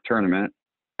 the WAC tournament.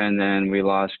 And then we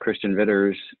lost Christian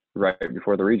Vitters right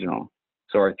before the regional.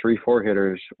 So our 3-4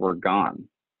 hitters were gone,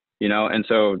 you know? And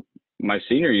so my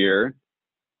senior year,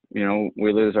 you know,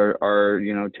 we lose our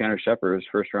you know, Tanner Shepard's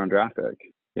first round draft pick,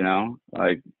 you know,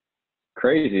 like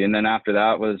crazy. And then after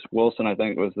that was Wilson, I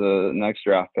think was the next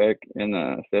draft pick in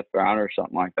the 5th round or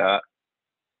something like that.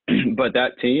 But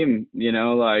that team, you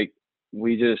know, like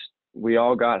we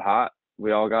all got hot.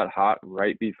 We all got hot probably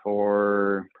right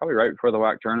before the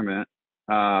WAC tournament.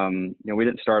 You know, we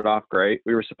didn't start off great.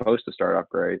 We were supposed to start off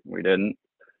great. We didn't.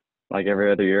 Like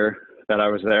every other year that I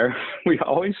was there, we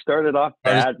always started off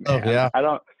bad, man. Oh, yeah. I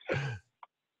don't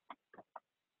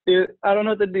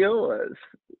know what the deal was.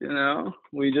 You know,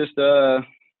 we just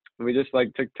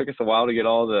like took us a while to get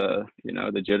all the, you know,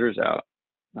 the jitters out.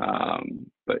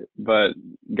 But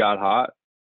got hot,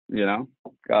 you know,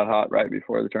 right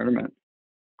before the tournament.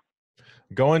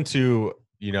 Going to,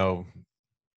 you know,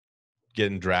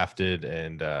 getting drafted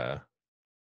and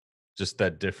just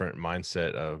that different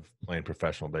mindset of playing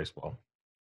professional baseball.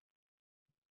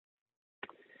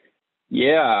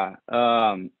 Yeah.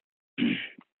 So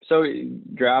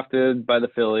drafted by the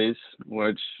Phillies,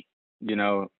 which, you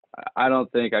know, I don't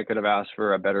think I could have asked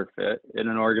for a better fit in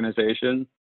an organization.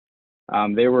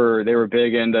 They were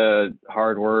big into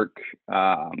hard work.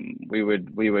 We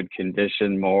would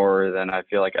condition more than I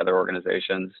feel like other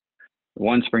organizations.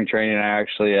 One spring training, I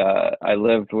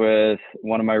lived with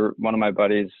one of my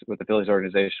buddies with the Phillies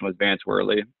organization was Vance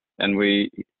Worley, and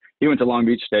he went to Long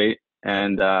Beach State,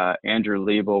 and Andrew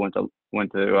Liebel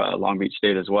went to Long Beach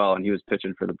State as well, and he was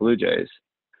pitching for the Blue Jays.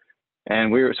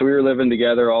 And we were living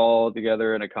all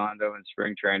together in a condo in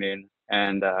spring training,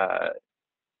 and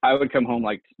I would come home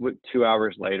like 2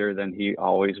 hours later than he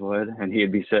always would, and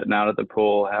he'd be sitting out at the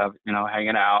pool,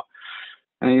 hanging out.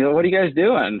 And he'd go, "What are you guys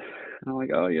doing?" And I'm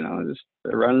like, "Oh, you know, just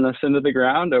running us into the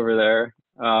ground over there."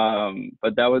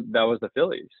 But that was the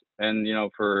Phillies, and you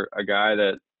know, for a guy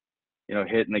that, you know,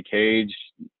 hit in the cage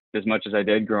as much as I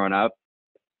did growing up,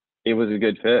 it was a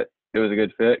good fit. It was a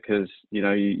good fit because, you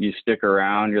know, you stick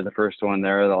around. You're the first one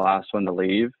there, the last one to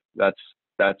leave. That's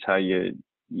how you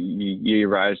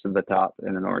rise to the top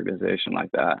in an organization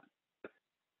like that.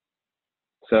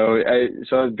 So I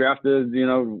was drafted, you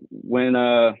know, went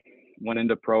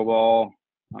into pro ball.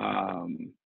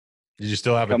 Did you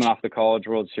still have coming off the College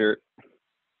World Series?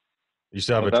 You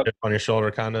still have a chip on your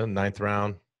shoulder, kind of 9th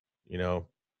round, you know,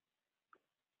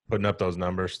 putting up those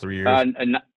numbers 3 years?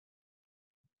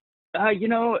 You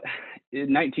know,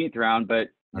 19th round, but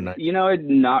you know,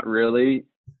 not really.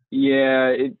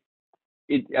 Yeah,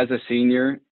 it as a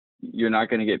senior, you're not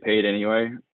going to get paid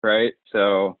anyway, right?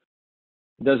 So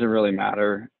it doesn't really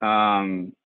matter. So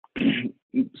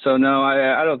no,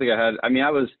 I don't think I had. I mean,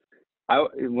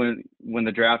 when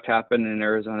the draft happened in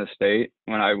Arizona State,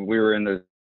 we were in the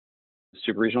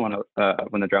super regional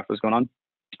when the draft was going on,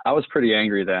 I was pretty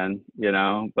angry then, you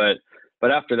know. But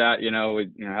after that, you know,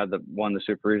 we won the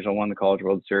super regional, won the College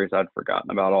World Series. I'd forgotten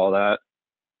about all that.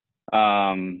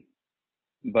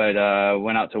 But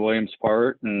went out to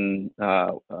Williamsport in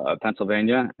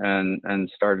Pennsylvania and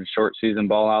started short season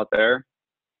ball out there.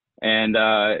 And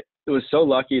it was so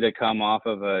lucky to come off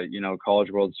of a, you know, College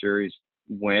World Series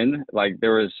win. Like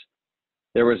there was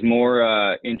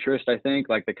more interest, I think,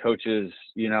 like the coaches,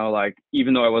 you know, like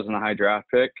even though I wasn't a high draft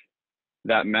pick,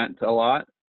 that meant a lot.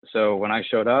 So when I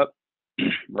showed up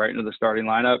right into the starting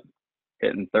lineup,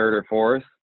 hitting 3rd or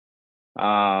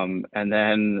 4th, and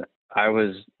then I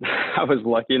was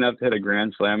lucky enough to hit a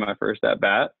grand slam my first at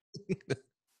bat.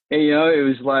 And, you know, it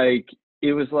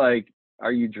was like,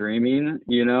 are you dreaming?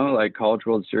 You know, like College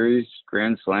World Series,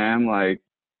 grand slam, like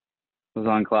was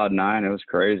on cloud 9. It was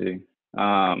crazy.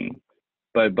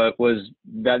 But was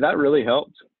that really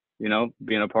helped, you know,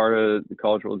 being a part of the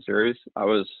College World Series. I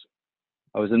was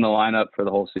in the lineup for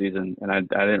the whole season, and I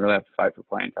didn't really have to fight for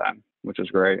playing time, which was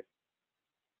great.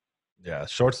 Yeah,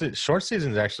 short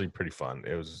season is actually pretty fun. I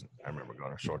remember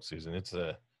going to short season. It's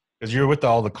because you're with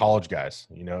all the college guys.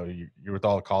 You know, you're with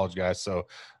all the college guys, so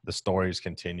the stories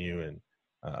continue, and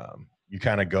you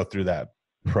kind of go through that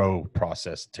pro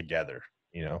process together.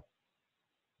 You know.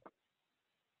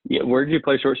 Yeah, where did you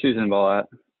play short season ball at?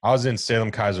 I was in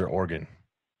Salem Kaiser, Oregon.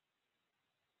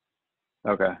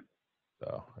 Okay.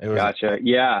 So it was. Gotcha.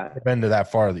 Yeah. I've been to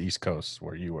that far of the East Coast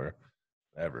where you were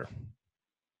ever.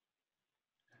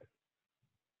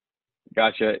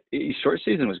 Gotcha. Short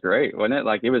season was great, wasn't it?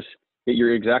 Like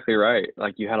you're exactly right.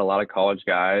 Like you had a lot of college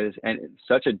guys, and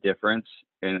such a difference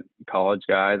in college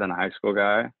guy than a high school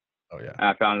guy. Oh yeah. And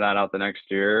I found that out the next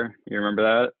year. You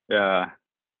remember that?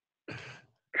 Yeah.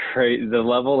 Crazy. The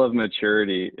level of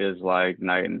maturity is like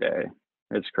night and day.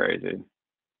 It's crazy.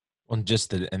 Well,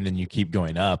 and then you keep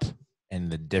going up,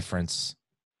 and the difference,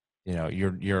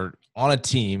 you're on a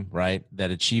team, right,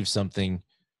 that achieves something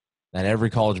that every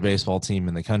college baseball team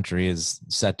in the country is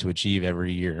set to achieve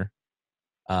every year,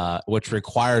 which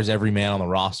requires every man on the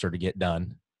roster to get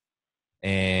done.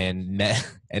 And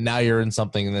now you're in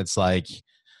something that's like,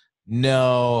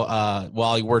 no,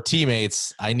 while we're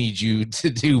teammates, I need you to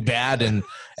do bad, and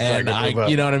you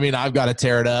know what I mean? I've got to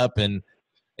tear it up, and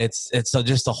it's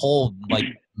just a whole like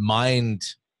mind.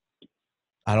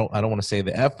 I don't want to say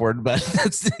the F word, but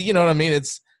it's, you know what I mean?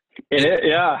 It's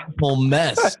yeah, whole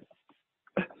mess.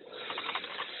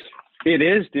 It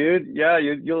is, dude. Yeah,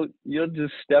 you'll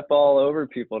just step all over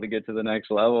people to get to the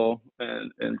next level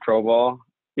in pro ball.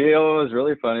 You know, what was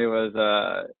really funny was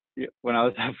when I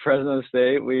was at Fresno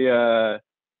State, we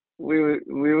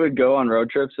would go on road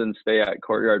trips and stay at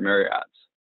Courtyard Marriott's,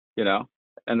 you know.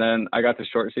 And then I got to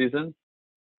short season,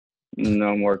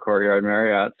 no more Courtyard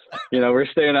Marriott's. You know, we're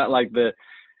staying at like the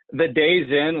Days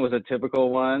Inn was a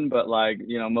typical one, but like,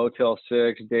 you know, Motel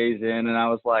 6, Days Inn, and I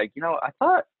was like, you know, I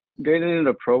thought getting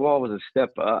into pro ball was a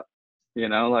step up. You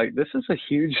know, like this is a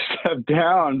huge step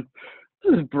down.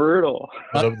 This is brutal.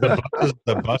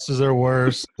 The buses are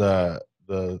worse. The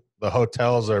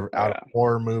hotels are out of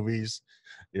horror movies.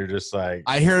 You're just like,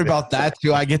 I hear about that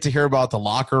too. I get to hear about the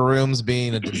locker rooms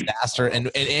being a disaster.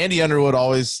 And Andy Underwood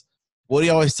what he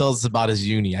always tells us about his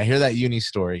uni. I hear that uni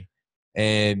story.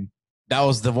 And that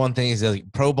was the one thing, is like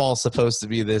pro ball is supposed to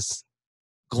be this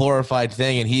glorified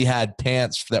thing. And he had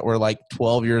pants that were like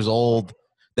 12 years old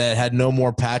that had no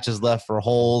more patches left for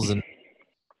holes. And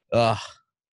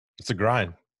it's a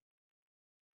grind.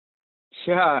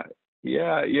 Yeah.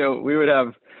 You know, we would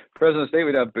have Fresno State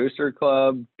would have booster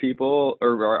club people,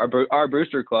 or our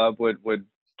booster club would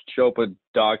show up with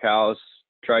doghouse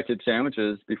tri-tip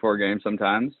sandwiches before games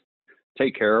sometimes,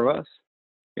 take care of us.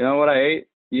 You know what I ate?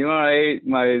 You know what I ate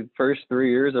my first 3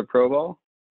 years of pro ball?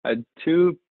 I had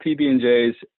 2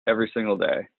 PB&Js every single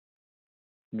day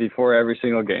before every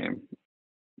single game.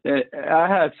 I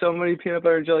had so many peanut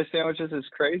butter and jelly sandwiches, it's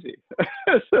crazy.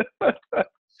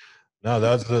 No,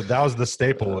 that was the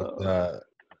staple.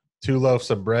 2 loaves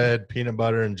of bread, peanut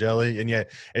butter, and jelly. And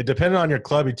yet it depended on your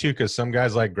clubby too, because some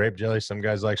guys like grape jelly, some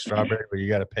guys like strawberry, but you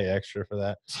got to pay extra for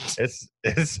that.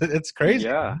 It's crazy.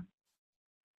 Yeah.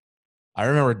 I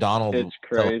remember Donald it's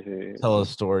crazy. Tell a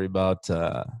story about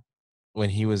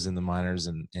when he was in the minors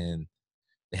and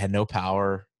they had no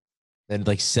power. They had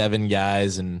like 7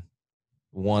 guys and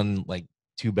one like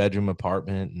 2-bedroom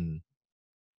apartment, and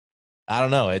I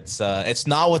don't know. It's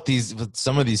not what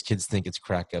some of these kids think it's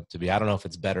cracked up to be. I don't know if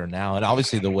it's better now. And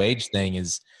obviously the wage thing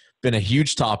has been a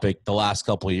huge topic the last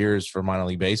couple of years for minor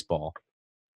league baseball.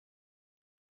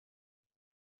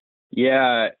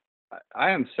 Yeah,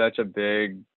 I am such a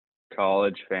big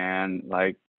college fan.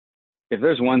 Like, if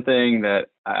there's one thing that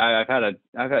I've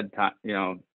had time, you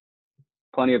know,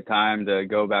 plenty of time to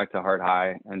go back to Hart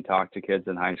High and talk to kids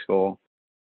in high school.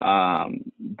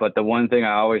 But the one thing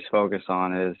I always focus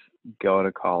on is go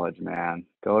to college, man.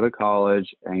 Go to college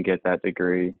and get that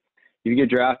degree. You get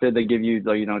drafted, they give you,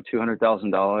 you know,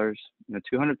 $200,000. You know,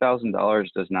 $200,000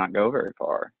 does not go very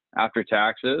far after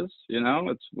taxes. You know,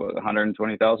 it's what,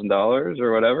 $120,000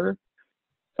 or whatever.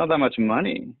 It's not that much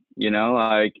money. You know,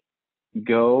 like,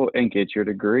 go and get your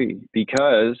degree,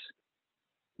 because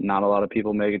not a lot of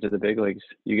people make it to the big leagues.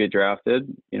 You get drafted,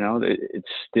 you know, it's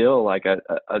still like a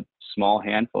small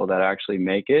handful that actually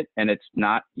make it, and it's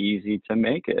not easy to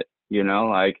make it. You know,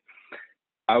 like,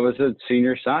 I was a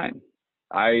senior sign.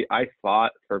 I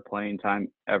fought for playing time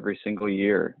every single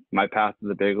year. My path to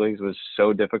the big leagues was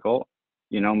so difficult.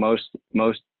 You know,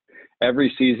 most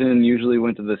every season usually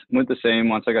went the same.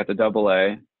 Once I got to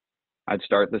AA, I'd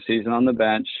start the season on the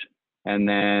bench, and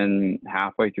then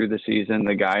halfway through the season,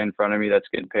 the guy in front of me that's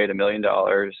getting paid $1 million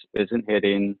isn't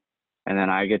hitting, and then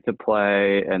I get to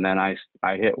play, and then I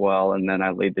hit well, and then I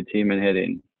lead the team in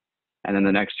hitting, and then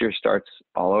the next year starts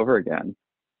all over again.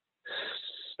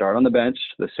 Start on the bench,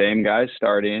 the same guy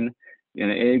starting,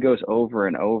 and it goes over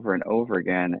and over and over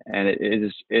again, and it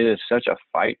is such a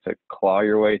fight to claw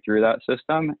your way through that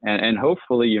system, and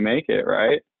hopefully you make it,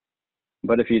 right?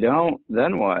 But if you don't,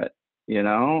 then what? You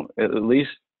know, at least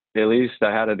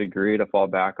I had a degree to fall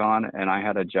back on, and I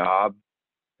had a job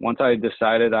once I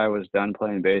decided I was done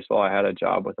playing baseball, I had a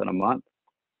job within a month,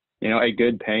 you know, a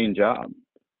good paying job.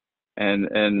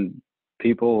 And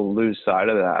people lose sight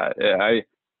of that.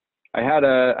 I had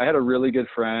a really good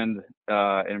friend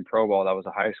in pro ball that was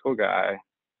a high school guy,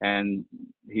 and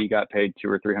he got paid $200,000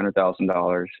 or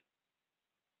 $300,000,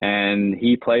 and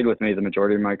he played with me the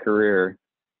majority of my career.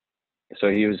 So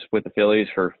he was with the Phillies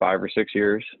for 5 or 6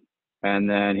 years, and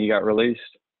then he got released.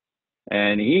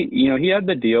 And he had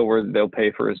the deal where they'll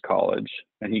pay for his college,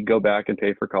 and he'd go back and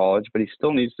pay for college, but he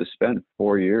still needs to spend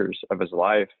 4 years of his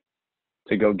life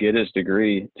to go get his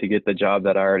degree to get the job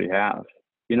that I already have.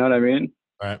 You know what I mean?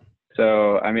 Right.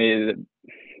 So, I mean,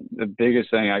 the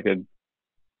biggest thing I could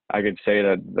say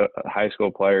to the high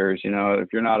school players, you know, if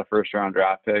you're not a first round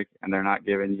draft pick and they're not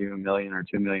giving you $1 million or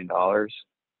 $2 million,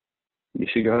 you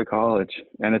should go to college.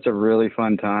 And it's a really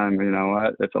fun time. You know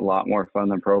what? It's a lot more fun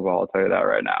than pro ball. I'll tell you that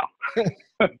right now.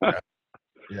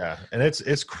 Yeah. And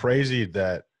it's crazy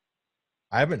that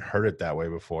I haven't heard it that way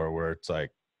before, where it's like,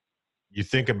 you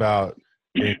think about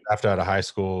being drafted out of high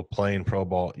school, playing pro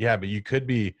ball. Yeah. But you could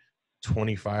be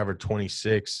 25 or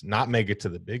 26, not make it to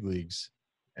the big leagues,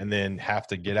 and then have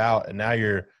to get out. And now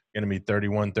you're going to be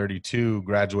 31, 32,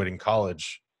 graduating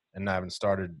college and not having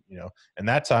started, you know, and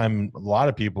that time, a lot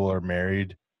of people are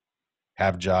married,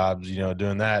 have jobs, you know,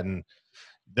 doing that. And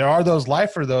there are those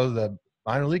lifer, though, the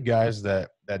minor league guys that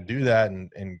do that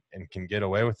and can get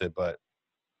away with it. But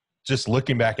just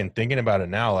looking back and thinking about it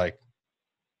now, like,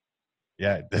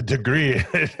 yeah, the degree,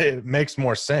 it makes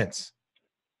more sense.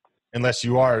 Unless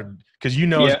you are, because you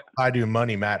know, as I do,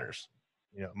 money matters.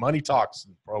 You know, money talks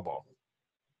in pro ball.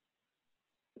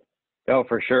 Oh,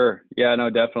 for sure. Yeah, no,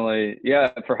 definitely.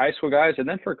 Yeah, for high school guys, and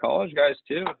then for college guys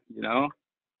too. You know,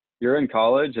 you're in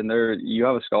college and you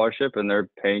have a scholarship and they're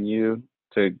paying you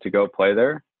to go play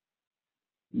there.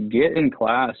 Get in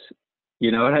class.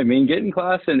 You know what I mean? Get in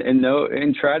class and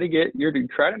try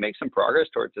to make some progress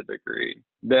towards a degree.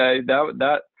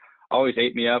 That always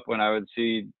ate me up when I would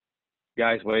see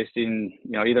guys wasting,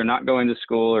 you know, either not going to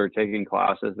school or taking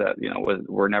classes that, you know,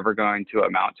 were never going to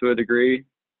amount to a degree,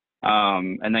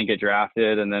 and then get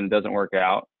drafted and then it doesn't work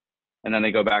out. And then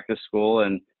they go back to school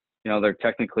and, you know, they're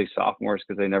technically sophomores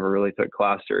because they never really took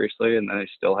class seriously. And then they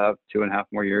still have 2.5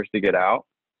 more years to get out,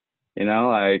 you know,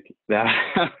 like that.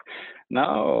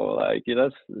 No, like, you know,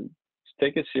 just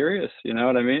take it serious. You know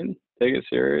what I mean? Take it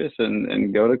serious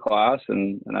and go to class.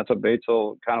 And that's what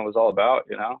Batesville kind of was all about,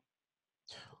 you know?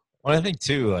 Well, I think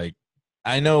too, like,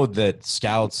 I know that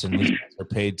scouts and these guys are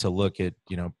paid to look at,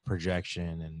 you know,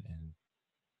 projection and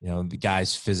you know, the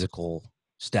guy's physical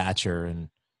stature and,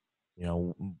 you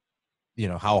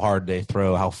know, how hard they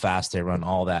throw, how fast they run,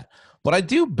 all that. But I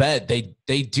do bet they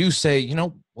do say, you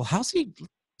know, well, let's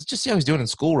just see how he's doing in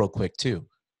school real quick too.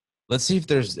 Let's see if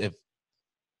there's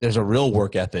a real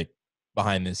work ethic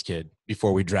behind this kid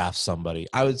before we draft somebody.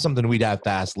 It's something we'd have to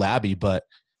ask Labby, but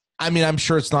I mean, I'm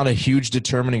sure it's not a huge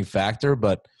determining factor,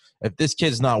 but if this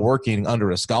kid's not working under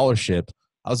a scholarship,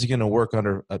 how's he going to work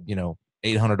under you know,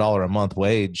 $800 a month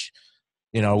wage?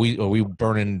 You know, are we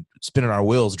spinning our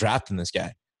wheels drafting this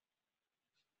guy?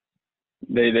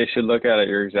 They should look at it.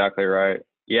 You're exactly right.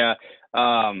 Yeah.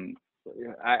 I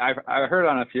heard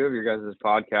on a few of your guys'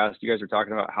 podcasts, you guys are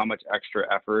talking about how much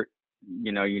extra effort,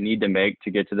 you know, you need to make to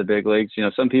get to the big leagues. You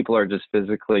know, some people are just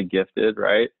physically gifted,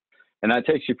 right? And that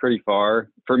takes you pretty far.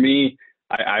 For me,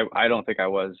 I don't think I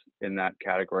was in that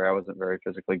category. I wasn't very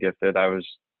physically gifted. I was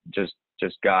just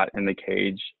got in the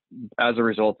cage as a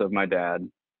result of my dad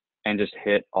and just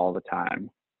hit all the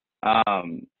time.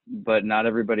 But not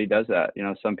everybody does that. You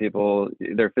know, some people,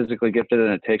 they're physically gifted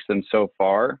and it takes them so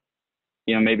far.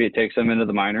 You know, maybe it takes them into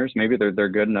the minors. Maybe they're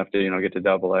good enough to, you know, get to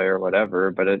AA or whatever,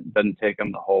 but it doesn't take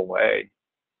them the whole way.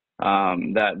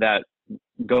 That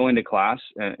going to class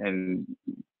and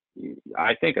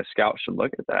I think a scout should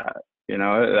look at that. You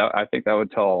know, I think that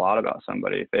would tell a lot about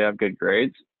somebody. If they have good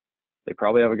grades, they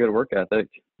probably have a good work ethic.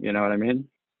 You know what I mean?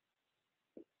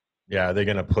 Yeah, they're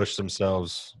going to push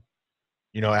themselves,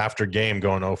 you know, after game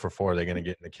going 0 for 4, they're going to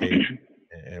get in the cage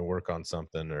and work on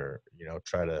something, or, you know,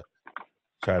 try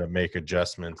to make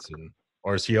adjustments.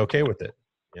 Or is he okay with it?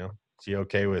 You know, is he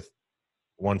okay with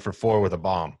 1 for 4 with a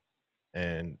bomb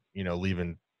and, you know,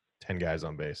 leaving 10 guys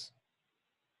on base?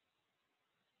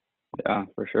 Yeah,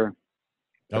 for sure.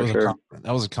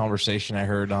 That was a conversation I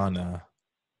heard on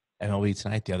MLB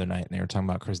Tonight the other night, and they were talking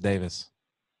about Chris Davis.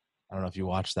 I don't know if you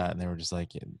watched that, and they were just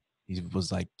like, he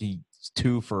was like, he's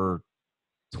 2 for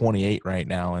 28 right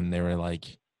now, and they were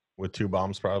like, with 2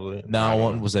 bombs probably. No,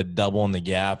 one was a double in the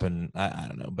gap, and I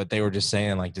don't know, but they were just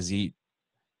saying, like, he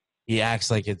acts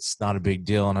like it's not a big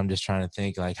deal, and I'm just trying to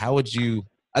think, like, how would you?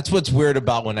 That's what's weird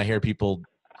about when I hear people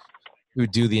who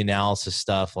do the analysis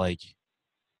stuff, like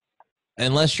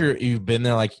unless you've been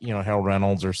there, like, you know, Harold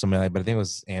Reynolds or somebody like, but I think it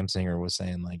was Amsinger was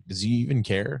saying, like, does he even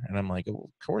care? And I'm like, well,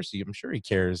 of course I'm sure he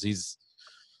cares. He's,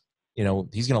 you know,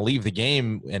 he's going to leave the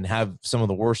game and have some of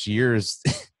the worst years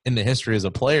in the history as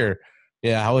a player.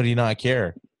 Yeah. How would he not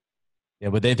care? Yeah.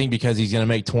 But they think because he's going to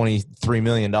make $23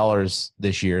 million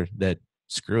this year that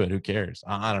screw it. Who cares?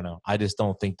 I don't know. I just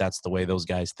don't think that's the way those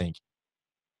guys think.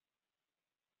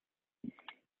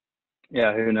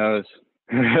 Yeah. Who knows?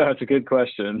 That's a good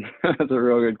question. That's a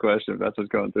real good question. That's what's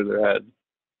going through their head.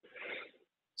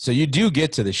 So you do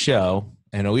get to the show,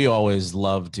 and we always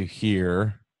love to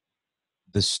hear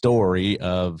the story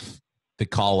of the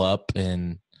call up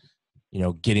and, you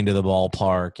know, getting to the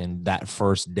ballpark and that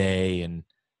first day and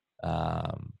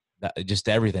just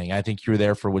everything. I think you were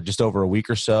there for just over a week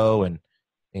or so, and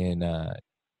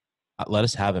let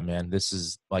us have it, man. This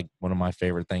is like one of my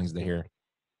favorite things to hear.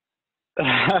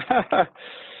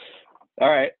 All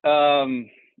right.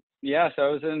 Yeah, so I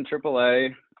was in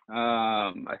AAA.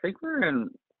 I think we were in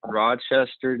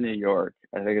Rochester, New York,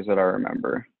 I think is what I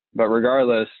remember. But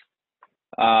regardless,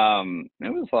 it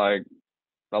was like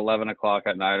 11 o'clock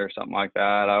at night or something like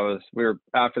that. We were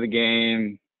after the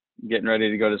game, getting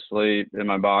ready to go to sleep in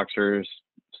my boxers,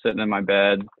 sitting in my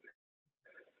bed.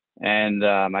 And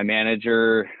my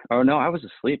manager, oh no, I was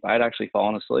asleep. I had actually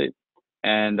fallen asleep.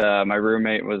 And my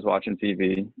roommate was watching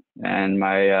TV, and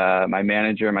my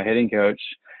manager, my hitting coach,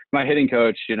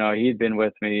 you know, he'd been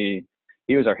with me.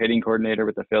 He was our hitting coordinator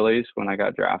with the Phillies when I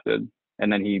got drafted,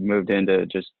 and then he moved into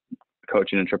just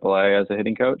coaching in AAA as a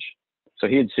hitting coach. So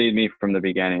he had seen me from the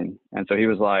beginning, and so he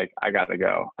was like, "I got to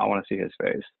go. I want to see his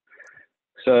face."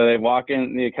 So they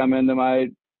come into my,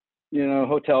 you know,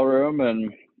 hotel room,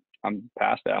 and I'm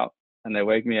passed out, and they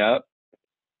wake me up.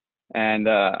 And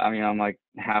I'm like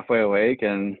halfway awake,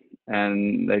 and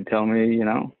they tell me, you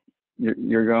know,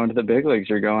 you're going to the big leagues.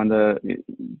 You're going to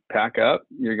pack up.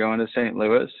 You're going to St.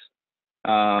 Louis.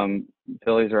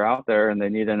 Phillies are out there, and they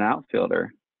need an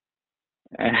outfielder.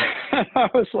 And I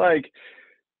was like,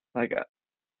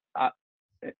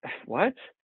 what?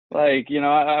 Like, you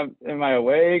know, am I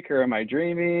awake or am I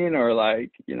dreaming or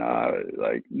like, you know,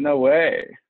 like no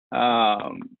way.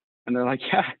 And they're like,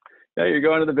 yeah, you're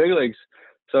going to the big leagues.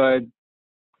 So oh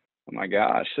my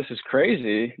gosh, this is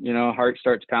crazy. You know, heart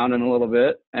starts pounding a little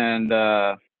bit, and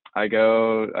I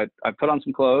put on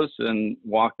some clothes and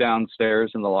walk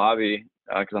downstairs in the lobby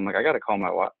because I'm like, I got to call my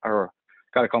wife.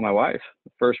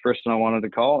 The first person I wanted to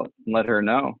call and let her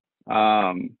know.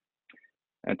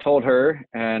 And told her,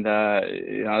 and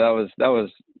you know, that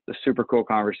was a super cool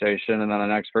conversation. And then the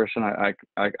next person,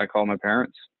 I called my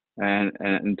parents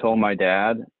and told my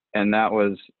dad, and that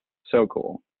was so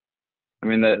cool. I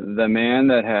mean, the man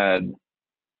that had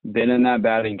been in that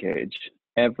batting cage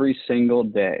every single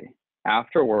day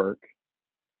after work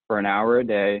for an hour a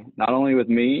day, not only with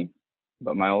me,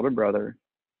 but my older brother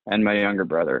and my younger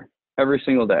brother, every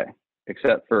single day,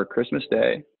 except for Christmas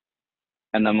Day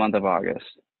and the month of August.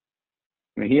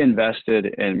 I mean, he invested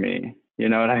in me. You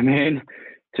know what I mean?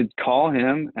 To call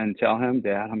him and tell him,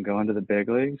 Dad, I'm going to the big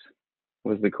leagues,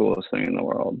 was the coolest thing in the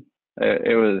world.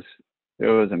 It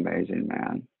was amazing,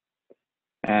 man.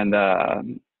 And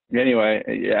anyway,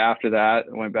 after that,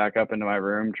 I went back up into my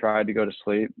room, tried to go to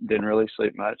sleep, didn't really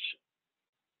sleep much.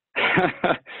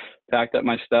 Packed up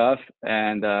my stuff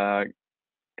and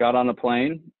got on a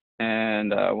plane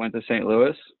and went to St.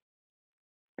 Louis.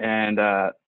 And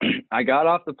I got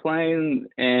off the plane,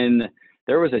 and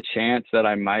there was a chance that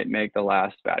I might make the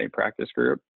last batting practice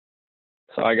group.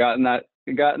 So I got in that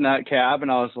cab,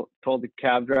 and I was told the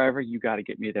cab driver, you got to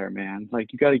get me there, man.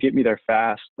 Like, you got to get me there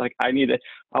fast. Like, I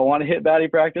want to hit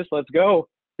batting practice. Let's go,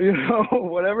 you know,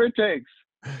 whatever it takes.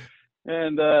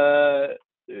 And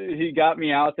he got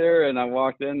me out there, and I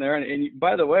walked in there. And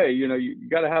by the way, you know, you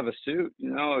got to have a suit.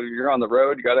 You know, you're on the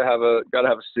road. You got to have a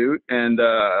suit. And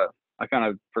I kind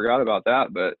of forgot about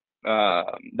that. But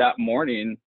that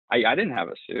morning, I didn't have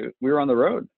a suit. We were on the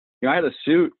road. You know, I had a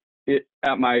suit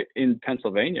in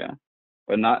Pennsylvania,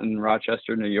 but not in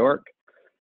Rochester, New York.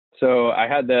 So I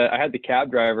had the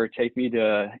cab driver take me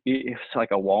to, it was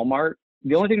like a Walmart.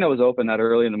 The only thing that was open that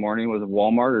early in the morning was a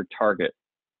Walmart or Target.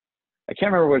 I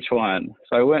can't remember which one.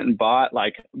 So I went and bought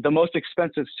like the most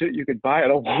expensive suit you could buy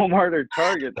at a Walmart or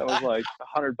Target. That was like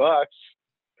 $100.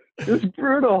 It was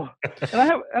brutal. And I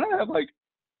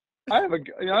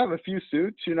have a few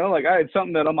suits, you know, like I had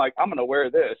something that I'm like, I'm going to wear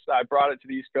this. I brought it to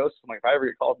the East Coast. I'm like, if I ever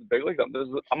get called to the big leagues, I'm going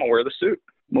to wear the suit.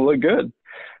 I'm going to look good.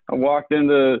 I walked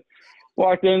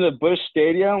into Busch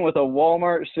Stadium with a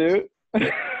Walmart suit.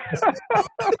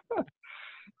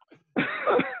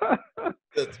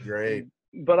 That's great.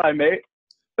 But I made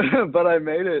but I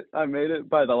made it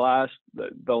by the last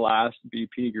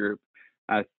BP group.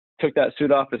 I took that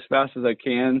suit off as fast as I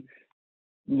can.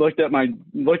 Looked at my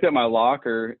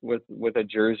locker with a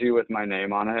jersey with my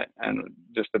name on it, and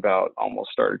just about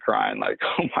almost started crying. Like,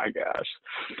 oh my gosh!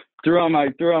 Threw on my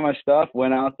stuff,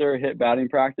 went out there, hit batting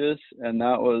practice, and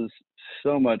that was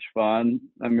so much fun.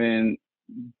 I mean,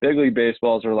 big league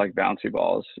baseballs are like bouncy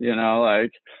balls, you know,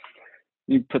 like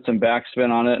you put some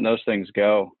backspin on it and those things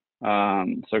go.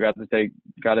 So got to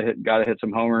hit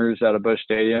some homers out of Busch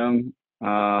Stadium,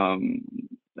 and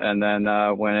then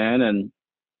went in and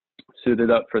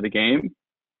suited up for the game.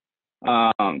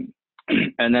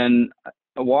 And then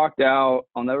I walked out.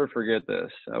 I'll never forget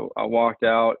this. I walked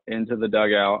out into the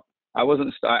dugout. I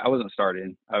wasn't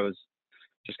starting. I was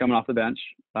just coming off the bench.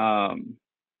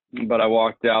 But I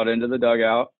walked out into the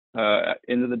dugout,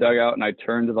 and I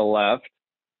turned to the left.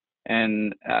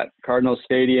 And at Cardinal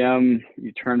Stadium,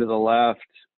 you turn to the left.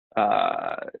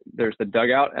 There's the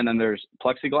dugout, and then there's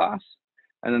plexiglass,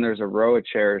 and then there's a row of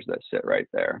chairs that sit right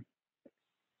there.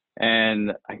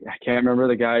 And I can't remember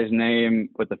the guy's name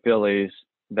with the Phillies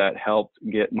that helped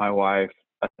get my wife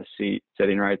a seat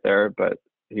sitting right there, but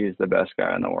he's the best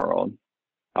guy in the world.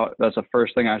 That's the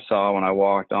first thing I saw when I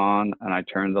walked on, and I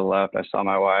turned to the left. I saw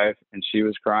my wife, and she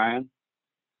was crying,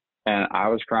 and I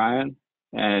was crying,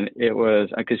 and it was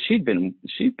because she'd been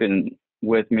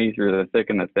with me through the thick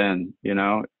and the thin. You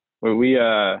know, we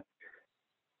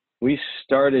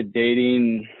started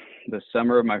dating the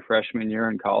summer of my freshman year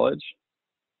in college.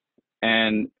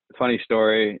 And funny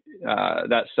story,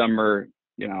 that summer,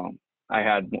 you know, I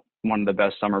had one of the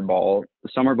best summer ball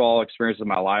experiences of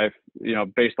my life, you know,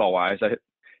 baseball wise. I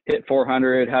hit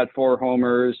 400, had 4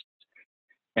 homers.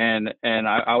 And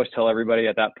I always tell everybody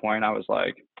at that point, I was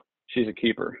like, she's a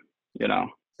keeper, you know?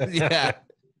 Yeah.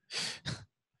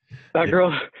 That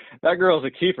girl's a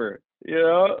keeper, you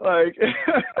know, like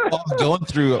Well, going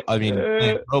through, I mean,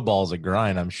 playing pro ball is a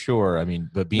grind, I'm sure. I mean,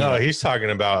 but being he's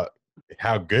talking about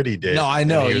how good he did. No, I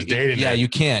know. He was dating her. You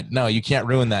can't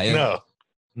ruin that.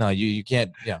 No, you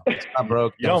can't. Yeah, it's not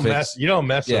broke. You don't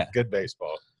mess with good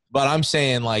baseball. But I'm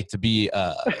saying, like, to be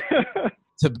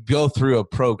to go through a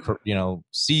pro, you know,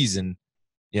 season,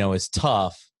 you know, is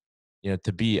tough. You know,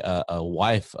 to be a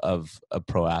wife of a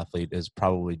pro athlete is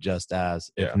probably just as,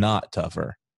 if not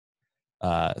tougher.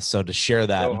 So to share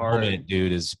that moment,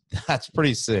 dude, that's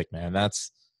pretty sick, man.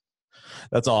 That's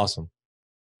awesome.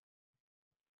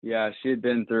 Yeah, she'd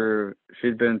been through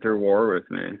war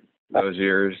with me those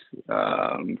years.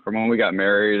 From when we got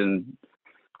married in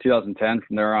 2010,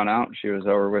 from there on out, she was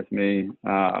over with me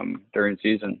during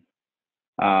season.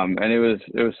 And it was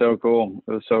so cool.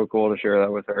 It was so cool to share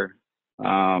that with her.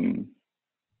 And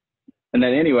then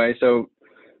anyway, so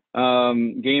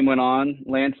game went on.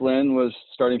 Lance Lynn was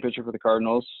starting pitcher for the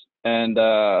Cardinals, and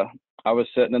I was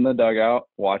sitting in the dugout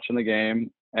watching the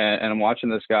game. And I'm watching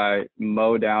this guy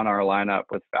mow down our lineup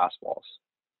with fastballs.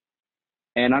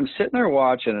 And I'm sitting there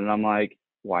watching, and I'm like,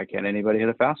 why can't anybody hit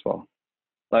a fastball?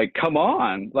 Like, come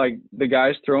on. Like, the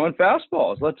guy's throwing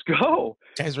fastballs. Let's go.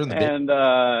 Guys are in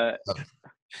the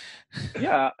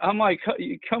yeah, I'm like,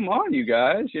 come on, you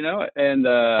guys, you know? And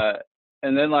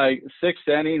then, like, 6th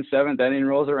inning, 7th inning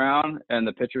rolls around, and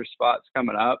the pitcher's spot's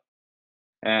coming up.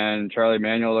 And Charlie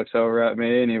Manuel looks over at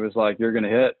me, and he was like, you're going to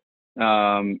hit.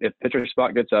 If pitcher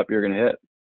spot gets up, you're going to hit.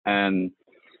 And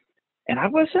I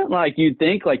wasn't like, you'd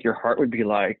think like your heart would be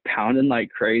like pounding like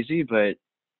crazy, but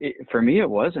for me, it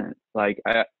wasn't. Like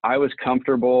I was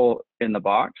comfortable in the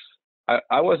box.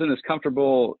 I wasn't as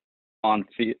comfortable on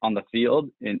the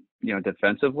field in, you know,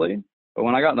 defensively, but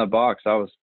when I got in the box, I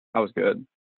was good.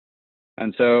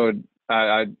 And so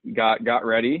I got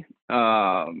ready,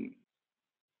 ready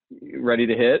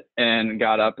to hit, and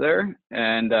got up there,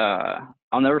 and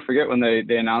I'll never forget when they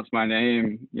announced my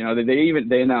name. You know,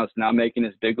 they announced now making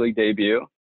his big league debut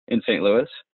in St. Louis.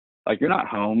 Like, you're not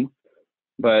home,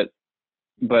 but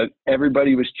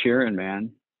everybody was cheering,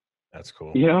 man. That's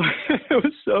cool. You know,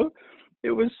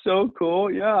 it was so cool.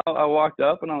 Yeah, I walked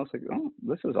up and I was like, oh,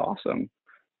 this is awesome.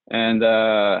 And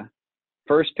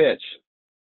first pitch,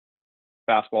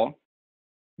 fastball,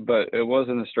 but it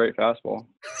wasn't a straight fastball.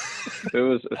 It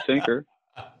was a sinker.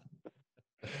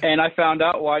 And I found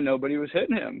out why nobody was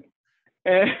hitting him.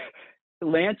 And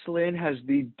Lance Lynn has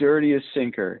the dirtiest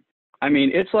sinker. I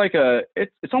mean, it's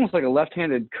almost like a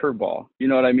left-handed curveball. You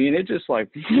know what I mean? It just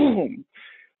like, boom.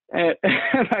 And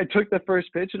I took the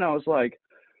first pitch and I was like,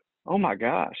 oh my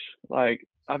gosh, like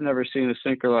I've never seen a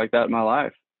sinker like that in my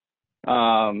life.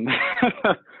 And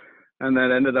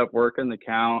then ended up working the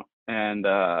count and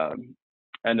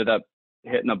ended up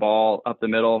hitting the ball up the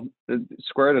middle. It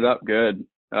squared it up good.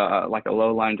 Like a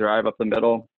low line drive up the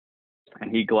middle.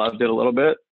 and he gloved it a little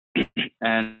bit,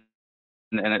 and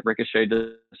it ricocheted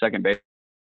to the second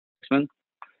baseman,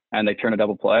 and they turned a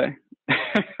double play.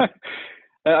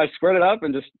 I squared it up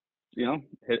and just, you know,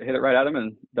 hit it right at him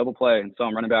and double play. And so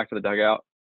I'm running back to the dugout,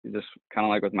 just kind of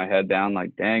like with my head down,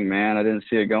 like, dang, man, I didn't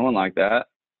see it going like that.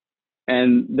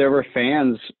 And there were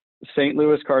fans, St.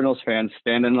 Louis Cardinals fans,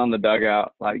 standing on the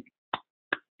dugout, like,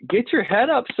 get your head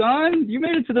up, son. You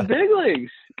made it to the big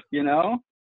leagues, you know?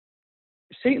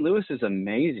 St. Louis is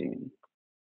amazing.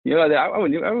 You know, I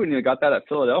wouldn't have got that at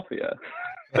Philadelphia.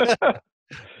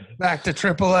 Back to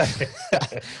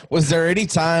AAA. Was there any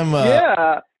time?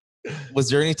 Yeah. Was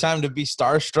there any time to be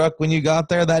starstruck when you got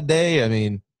there that day? I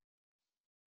mean,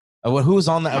 who was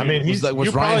on that? I mean,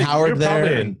 was Ryan Howard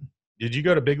there? Did you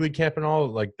go to big league camp and all,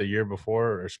 like the year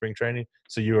before or spring training?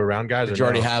 So you were around guys? Did you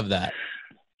already have that?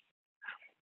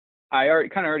 I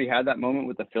already had that moment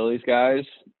with the Phillies guys.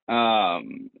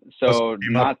 So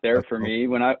not there for me.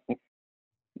 When I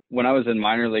was in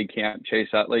minor league camp, Chase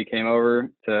Utley came over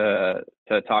to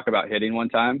talk about hitting one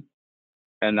time.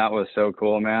 And that was so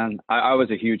cool, man. I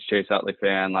was a huge Chase Utley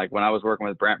fan. Like when I was working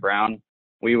with Brent Brown,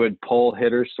 we would pull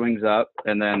hitters' swings up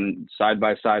and then side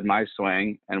by side my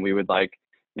swing. And we would, like,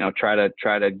 you know, try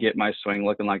to get my swing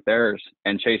looking like theirs.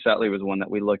 And Chase Utley was one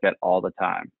that we looked at all the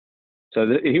time. So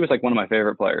he was like one of my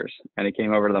favorite players. And he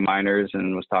came over to the minors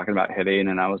and was talking about hitting.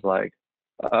 And I was like,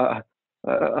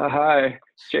 hi,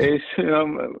 Chase. You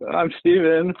know, I'm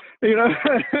Steven. You know.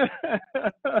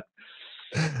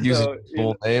 Using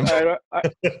full name.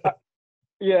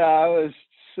 Yeah, I was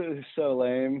so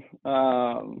lame.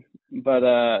 But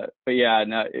yeah,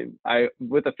 no.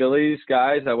 With the Phillies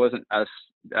guys, I wasn't as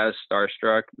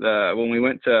starstruck. When we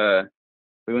went to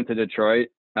Detroit,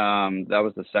 that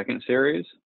was the second series,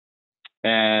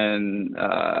 and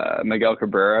Miguel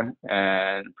Cabrera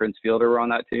and Prince Fielder were on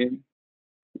that team.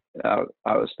 I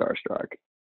was starstruck.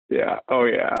 Yeah. Oh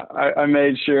yeah. I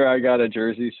made sure I got a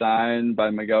jersey signed by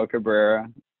Miguel Cabrera,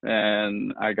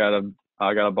 and I got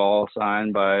a ball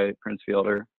signed by Prince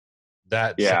Fielder.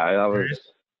 That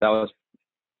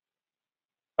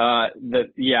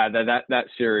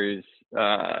series.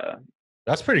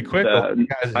 That's pretty quick.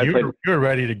 You were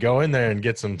ready to go in there and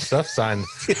get some stuff signed.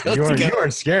 You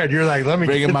weren't scared. You're like, let me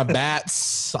bring in my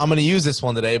bats. I'm going to use this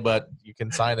one today, but you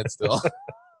can sign it still.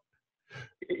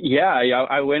 Yeah,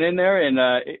 I went in there, and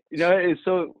you know,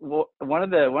 one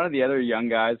of the other young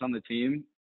guys on the team,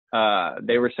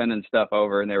 they were sending stuff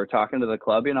over, and they were talking to the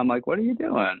clubby, and I'm like, what are you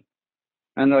doing?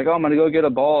 And they're like, oh, I'm gonna go get a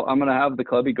ball. I'm gonna have the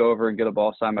clubby go over and get a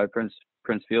ball signed by Prince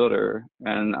Fielder.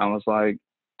 And I was like,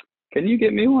 can you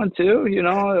get me one too? You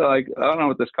know, like, I don't know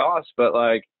what this costs, but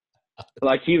like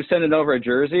he was sending over a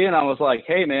jersey, and I was like,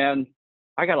 hey man,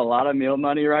 I got a lot of meal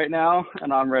money right now,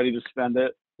 and I'm ready to spend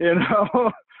it. You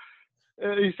know.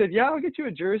 He said, yeah, I'll get you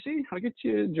a jersey. I'll get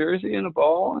you a jersey and a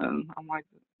ball. And I'm like,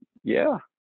 yeah,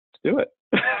 let's do it.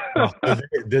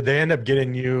 Did they end up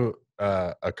getting you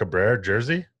a Cabrera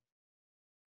jersey?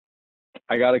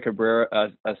 I got a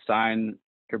signed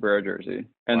Cabrera jersey,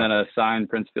 and then a signed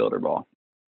Prince Fielder ball.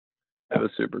 It was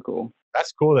super cool.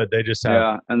 That's cool that they just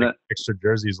have extra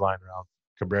jerseys lying around,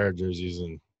 Cabrera jerseys.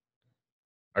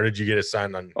 Or did you get it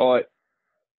signed on? Oh,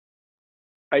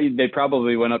 they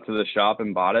probably went up to the shop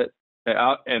and bought it.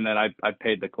 And then I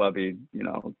paid the clubby, you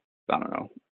know, I don't know,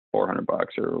 $400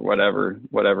 or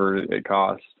whatever it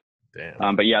cost.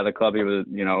 Damn. But yeah, the clubby was,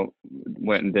 you know,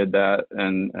 went and did that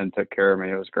and took care of me.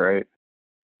 It was great.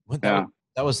 That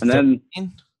was 13?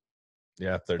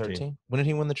 Yeah, 13. When did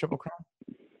he win the Triple Crown?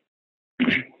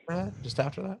 Just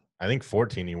after that? I think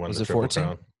 14 he won the Triple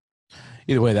Crown.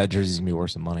 Either way, that jersey's going to be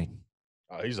worth some money.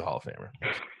 Oh, he's a Hall of Famer.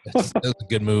 That's a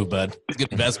good move, bud. It's a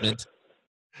good investment.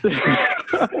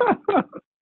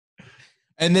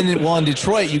 And then in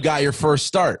Detroit, you got your first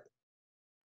start,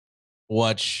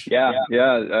 which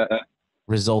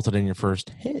resulted in your first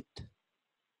hit.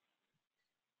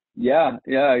 Yeah,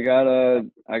 I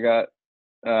got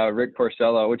Rick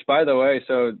Porcello, which, by the way,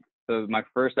 so my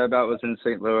first at bat was in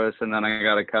St. Louis, and then I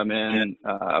got to come in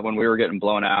when we were getting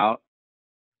blown out,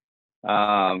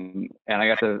 and I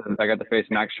got to face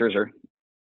Max Scherzer.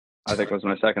 I think it was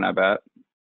my second at bat.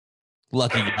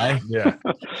 Lucky guy. Yeah.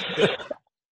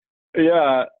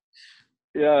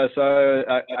 Yeah. So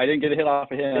I didn't get a hit off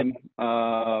of him.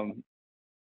 I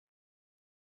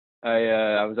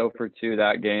was 0 for 2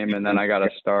 that game, and then I got a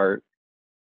start,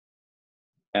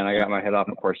 and I got my hit off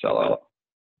of Porcello.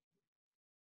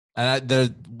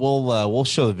 And we'll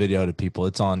show the video to people.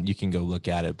 It's on. You can go look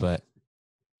at it. But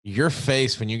your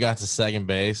face when you got to second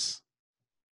base.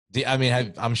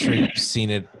 I'm sure you've seen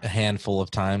it a handful of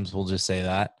times. We'll just say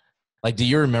that. Like, do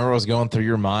you remember what was going through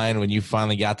your mind when you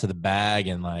finally got to the bag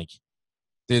and, like,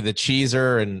 Dude, the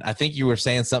cheeser, and I think you were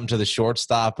saying something to the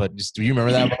shortstop, but just do you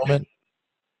remember that moment?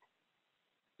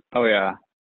 Oh yeah.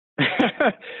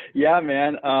 Yeah,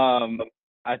 man.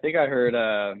 I think I heard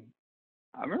I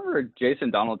remember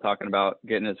Jason Donald talking about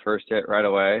getting his first hit right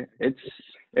away.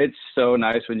 It's so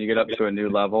nice when you get up to a new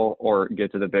level or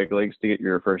get to the big leagues to get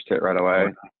your first hit right away.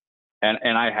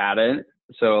 And I hadn't,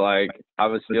 so like I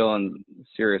was feeling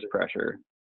serious pressure.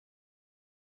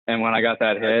 And when I got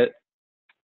that hit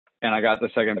and I got to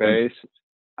second base,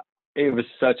 it was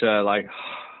such a like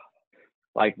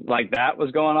that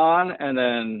was going on, and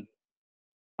then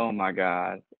oh my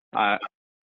God, I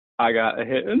got a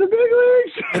hit in the big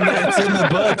leagues. It's in the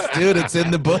books, dude. It's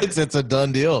in the books. It's a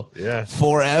done deal. Yeah.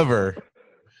 Forever.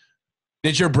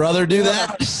 Did your brother do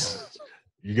that?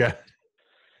 You got.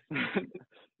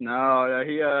 No,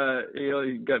 he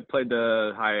played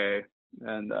the high A,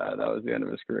 and that was the end of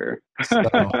his career.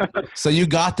 So you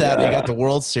got that. You got the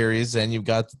World Series, and you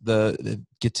got the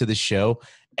get to the show,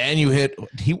 and you hit.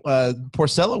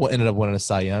 Porcello ended up winning a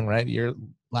Cy Young, right?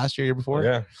 Last year before.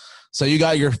 Yeah. So you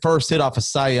got your first hit off a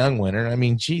Cy Young winner. I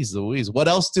mean, geez Louise, what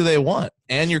else do they want?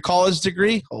 And your college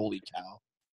degree? Holy cow!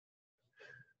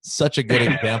 Such a good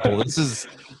example.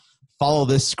 Follow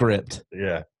this script.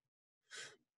 Yeah.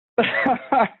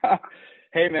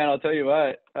 Hey man, I'll tell you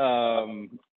what.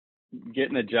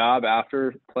 Getting a job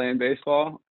after playing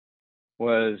baseball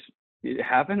was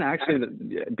having actually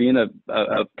being a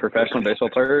professional baseball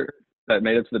player that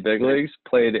made it to the big leagues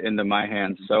played into my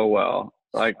hands so well.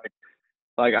 Like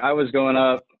I was going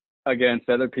up against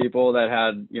other people that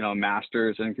had,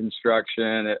 masters in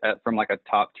construction from like a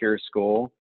top tier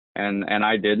school, and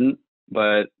I didn't,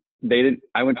 but they didn't.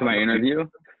 I went to my interview.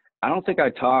 I don't think I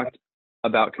talked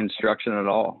about construction at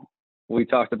all. We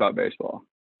talked about baseball.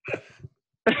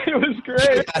 It was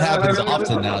great. That happens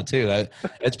often now too.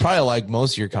 It's probably like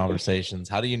most of your conversations.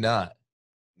 How do you not?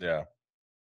 Yeah.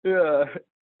 Yeah.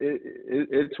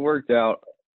 It's worked out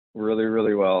really,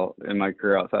 really well in my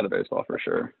career outside of baseball for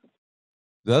sure.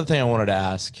 The other thing I wanted to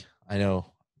ask, I know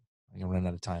I'm running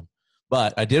out of time,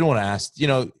 but I did want to ask,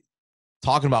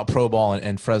 talking about pro ball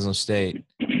and Fresno State,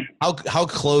 how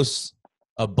close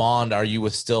a bond are you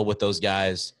with those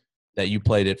guys that you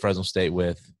played at Fresno State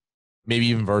with? Maybe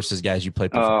even versus guys you played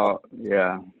before. Oh,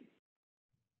 yeah.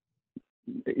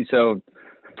 So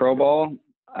pro ball,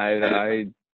 I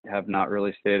have not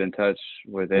really stayed in touch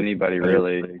with anybody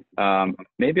really.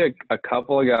 Maybe a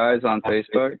couple of guys on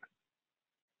Facebook.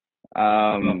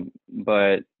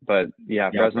 But yeah,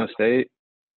 Fresno State,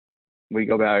 we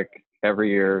go back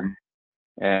every year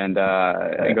and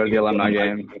go to the alumni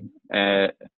game,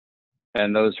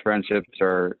 and those friendships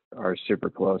are super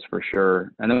close for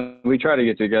sure. And then we try to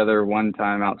get together one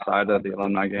time outside of the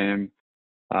alumni game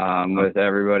with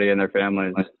everybody and their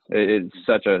families. It's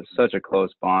such a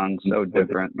close bond, so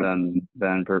different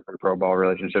than pro ball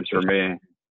relationships for me.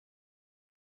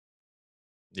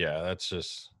 Yeah, it's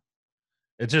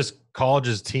just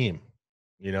college's team,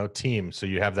 team. So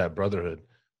you have that brotherhood.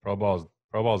 Pro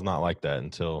ball's not like that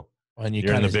until when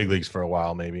you're in the big leagues for a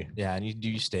while, maybe. Yeah, and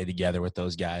you stay together with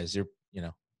those guys. You're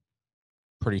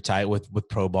pretty tight with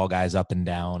pro ball guys up and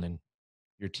down, and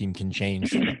your team can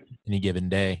change any given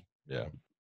day. Yeah.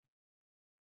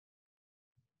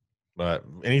 But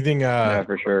anything yeah,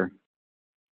 for sure.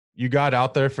 You got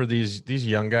out there for these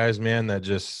young guys, man, that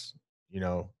just,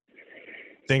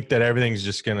 think that everything's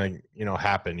just gonna,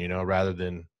 happen, rather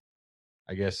than,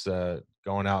 I guess,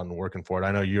 going out and working for it.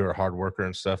 I know you're a hard worker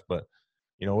and stuff, but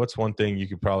what's one thing you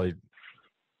could probably,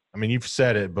 I mean, you've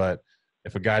said it, but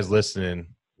if a guy's listening,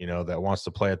 that wants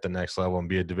to play at the next level and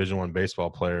be a Division I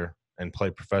baseball player and play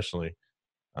professionally,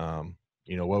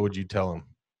 what would you tell him?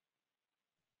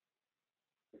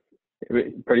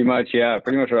 Pretty much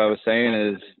what I was saying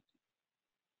is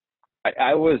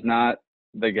I was not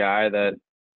the guy that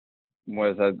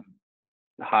was a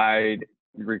high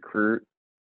recruit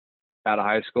out of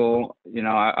high school.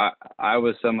 I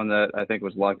was someone that I think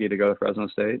was lucky to go to Fresno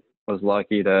State, was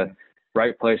lucky to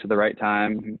right place at the right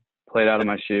time, played out of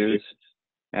my shoes,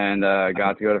 and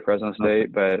got to go to Fresno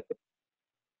State. But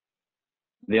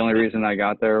the only reason I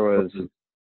got there was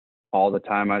all the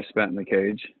time I spent in the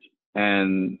cage.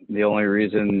 And the only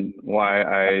reason why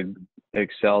I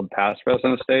excelled past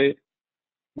Fresno State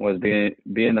was being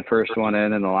the first one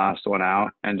in and the last one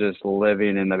out, and just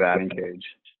living in the batting cage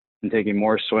and taking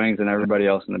more swings than everybody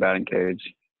else in the batting cage.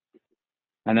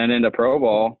 And then into pro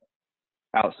ball,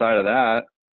 outside of that,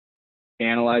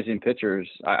 analyzing pitchers.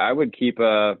 I'd keep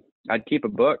a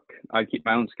book. I'd keep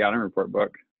my own scouting report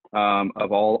book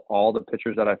of all the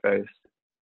pitchers that I faced,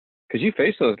 because you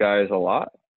face those guys a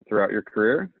lot throughout your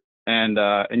career, and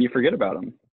you forget about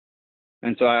them.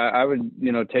 And so I would,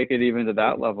 you know, take it even to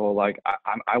that level. Like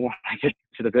I want to get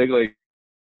to the big league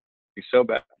so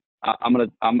bad.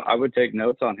 I would take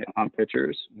notes on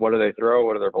pitchers. What do they throw?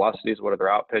 What are their velocities? What are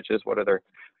their out pitches? What are their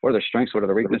strengths? What are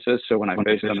their weaknesses? So when I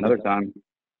face them another time,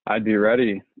 I'd be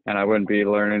ready and I wouldn't be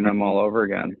learning them all over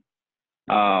again.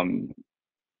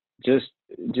 Just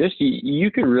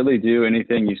you can really do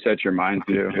anything you set your mind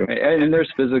to, and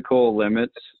there's physical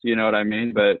limits, you know what I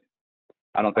mean? But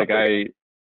I don't think I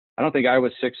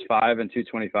was 6'5" and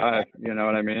 225, you know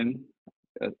what I mean?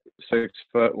 6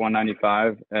 foot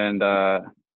 195, and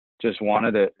just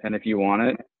wanted it. And if you want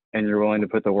it and you're willing to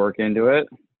put the work into it,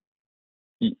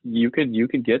 you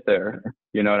could get there,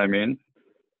 you know what I mean?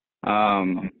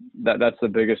 That's the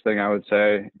biggest thing I would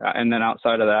say. And then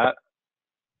outside of that,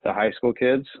 the high school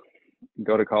kids,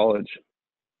 go to college.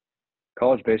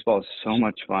 College baseball is so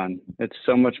much fun. It's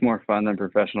so much more fun than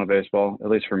professional baseball, at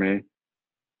least for me.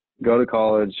 Go to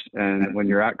college, and when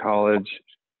you're at college,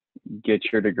 get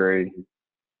your degree.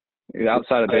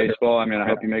 Outside of baseball, I mean, I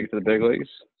hope you make it to the big leagues.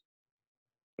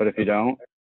 But if you don't,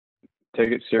 take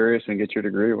it serious and get your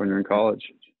degree when you're in college.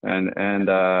 And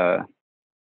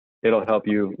it'll help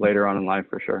you later on in life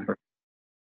for sure.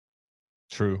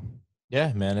 True.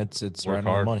 Yeah, man, it's right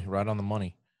on the money. Right on the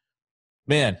money.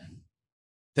 Man,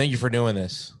 thank you for doing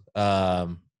this.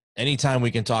 Anytime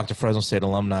we can talk to Fresno State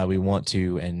alumni, we want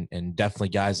to, and definitely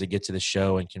guys that get to the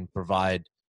show and can provide,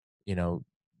 you know,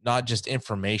 not just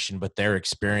information, but their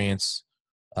experience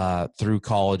through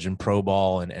college and pro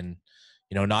ball, and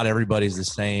you know, not everybody's the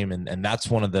same, and that's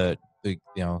one of the you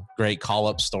know, great call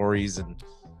up stories, and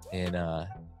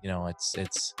you know,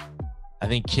 it's I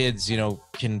think kids, you know,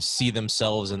 can see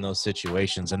themselves in those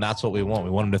situations, and that's what we want. We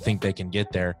want them to think they can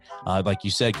get there, like you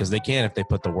said, because they can if they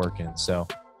put the work in. So,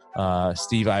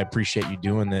 Steve, I appreciate you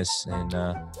doing this, and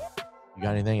you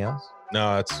got anything else?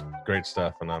 No, that's great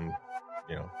stuff, and I'm,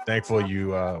 you know, thankful you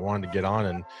wanted to get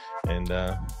on and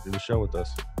do the show with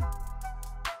us.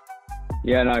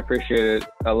 Yeah, no, I appreciate it.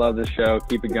 I love the show.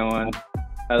 Keep it going.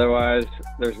 Otherwise,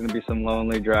 there's going to be some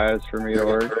lonely drives for me to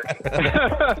work.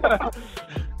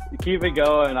 Keep it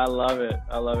going. I love it.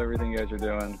 I love everything you guys are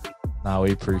doing. No,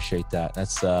 we appreciate that.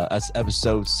 That's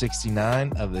episode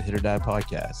 69 of the Hit or Die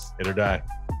podcast. Hit or Die.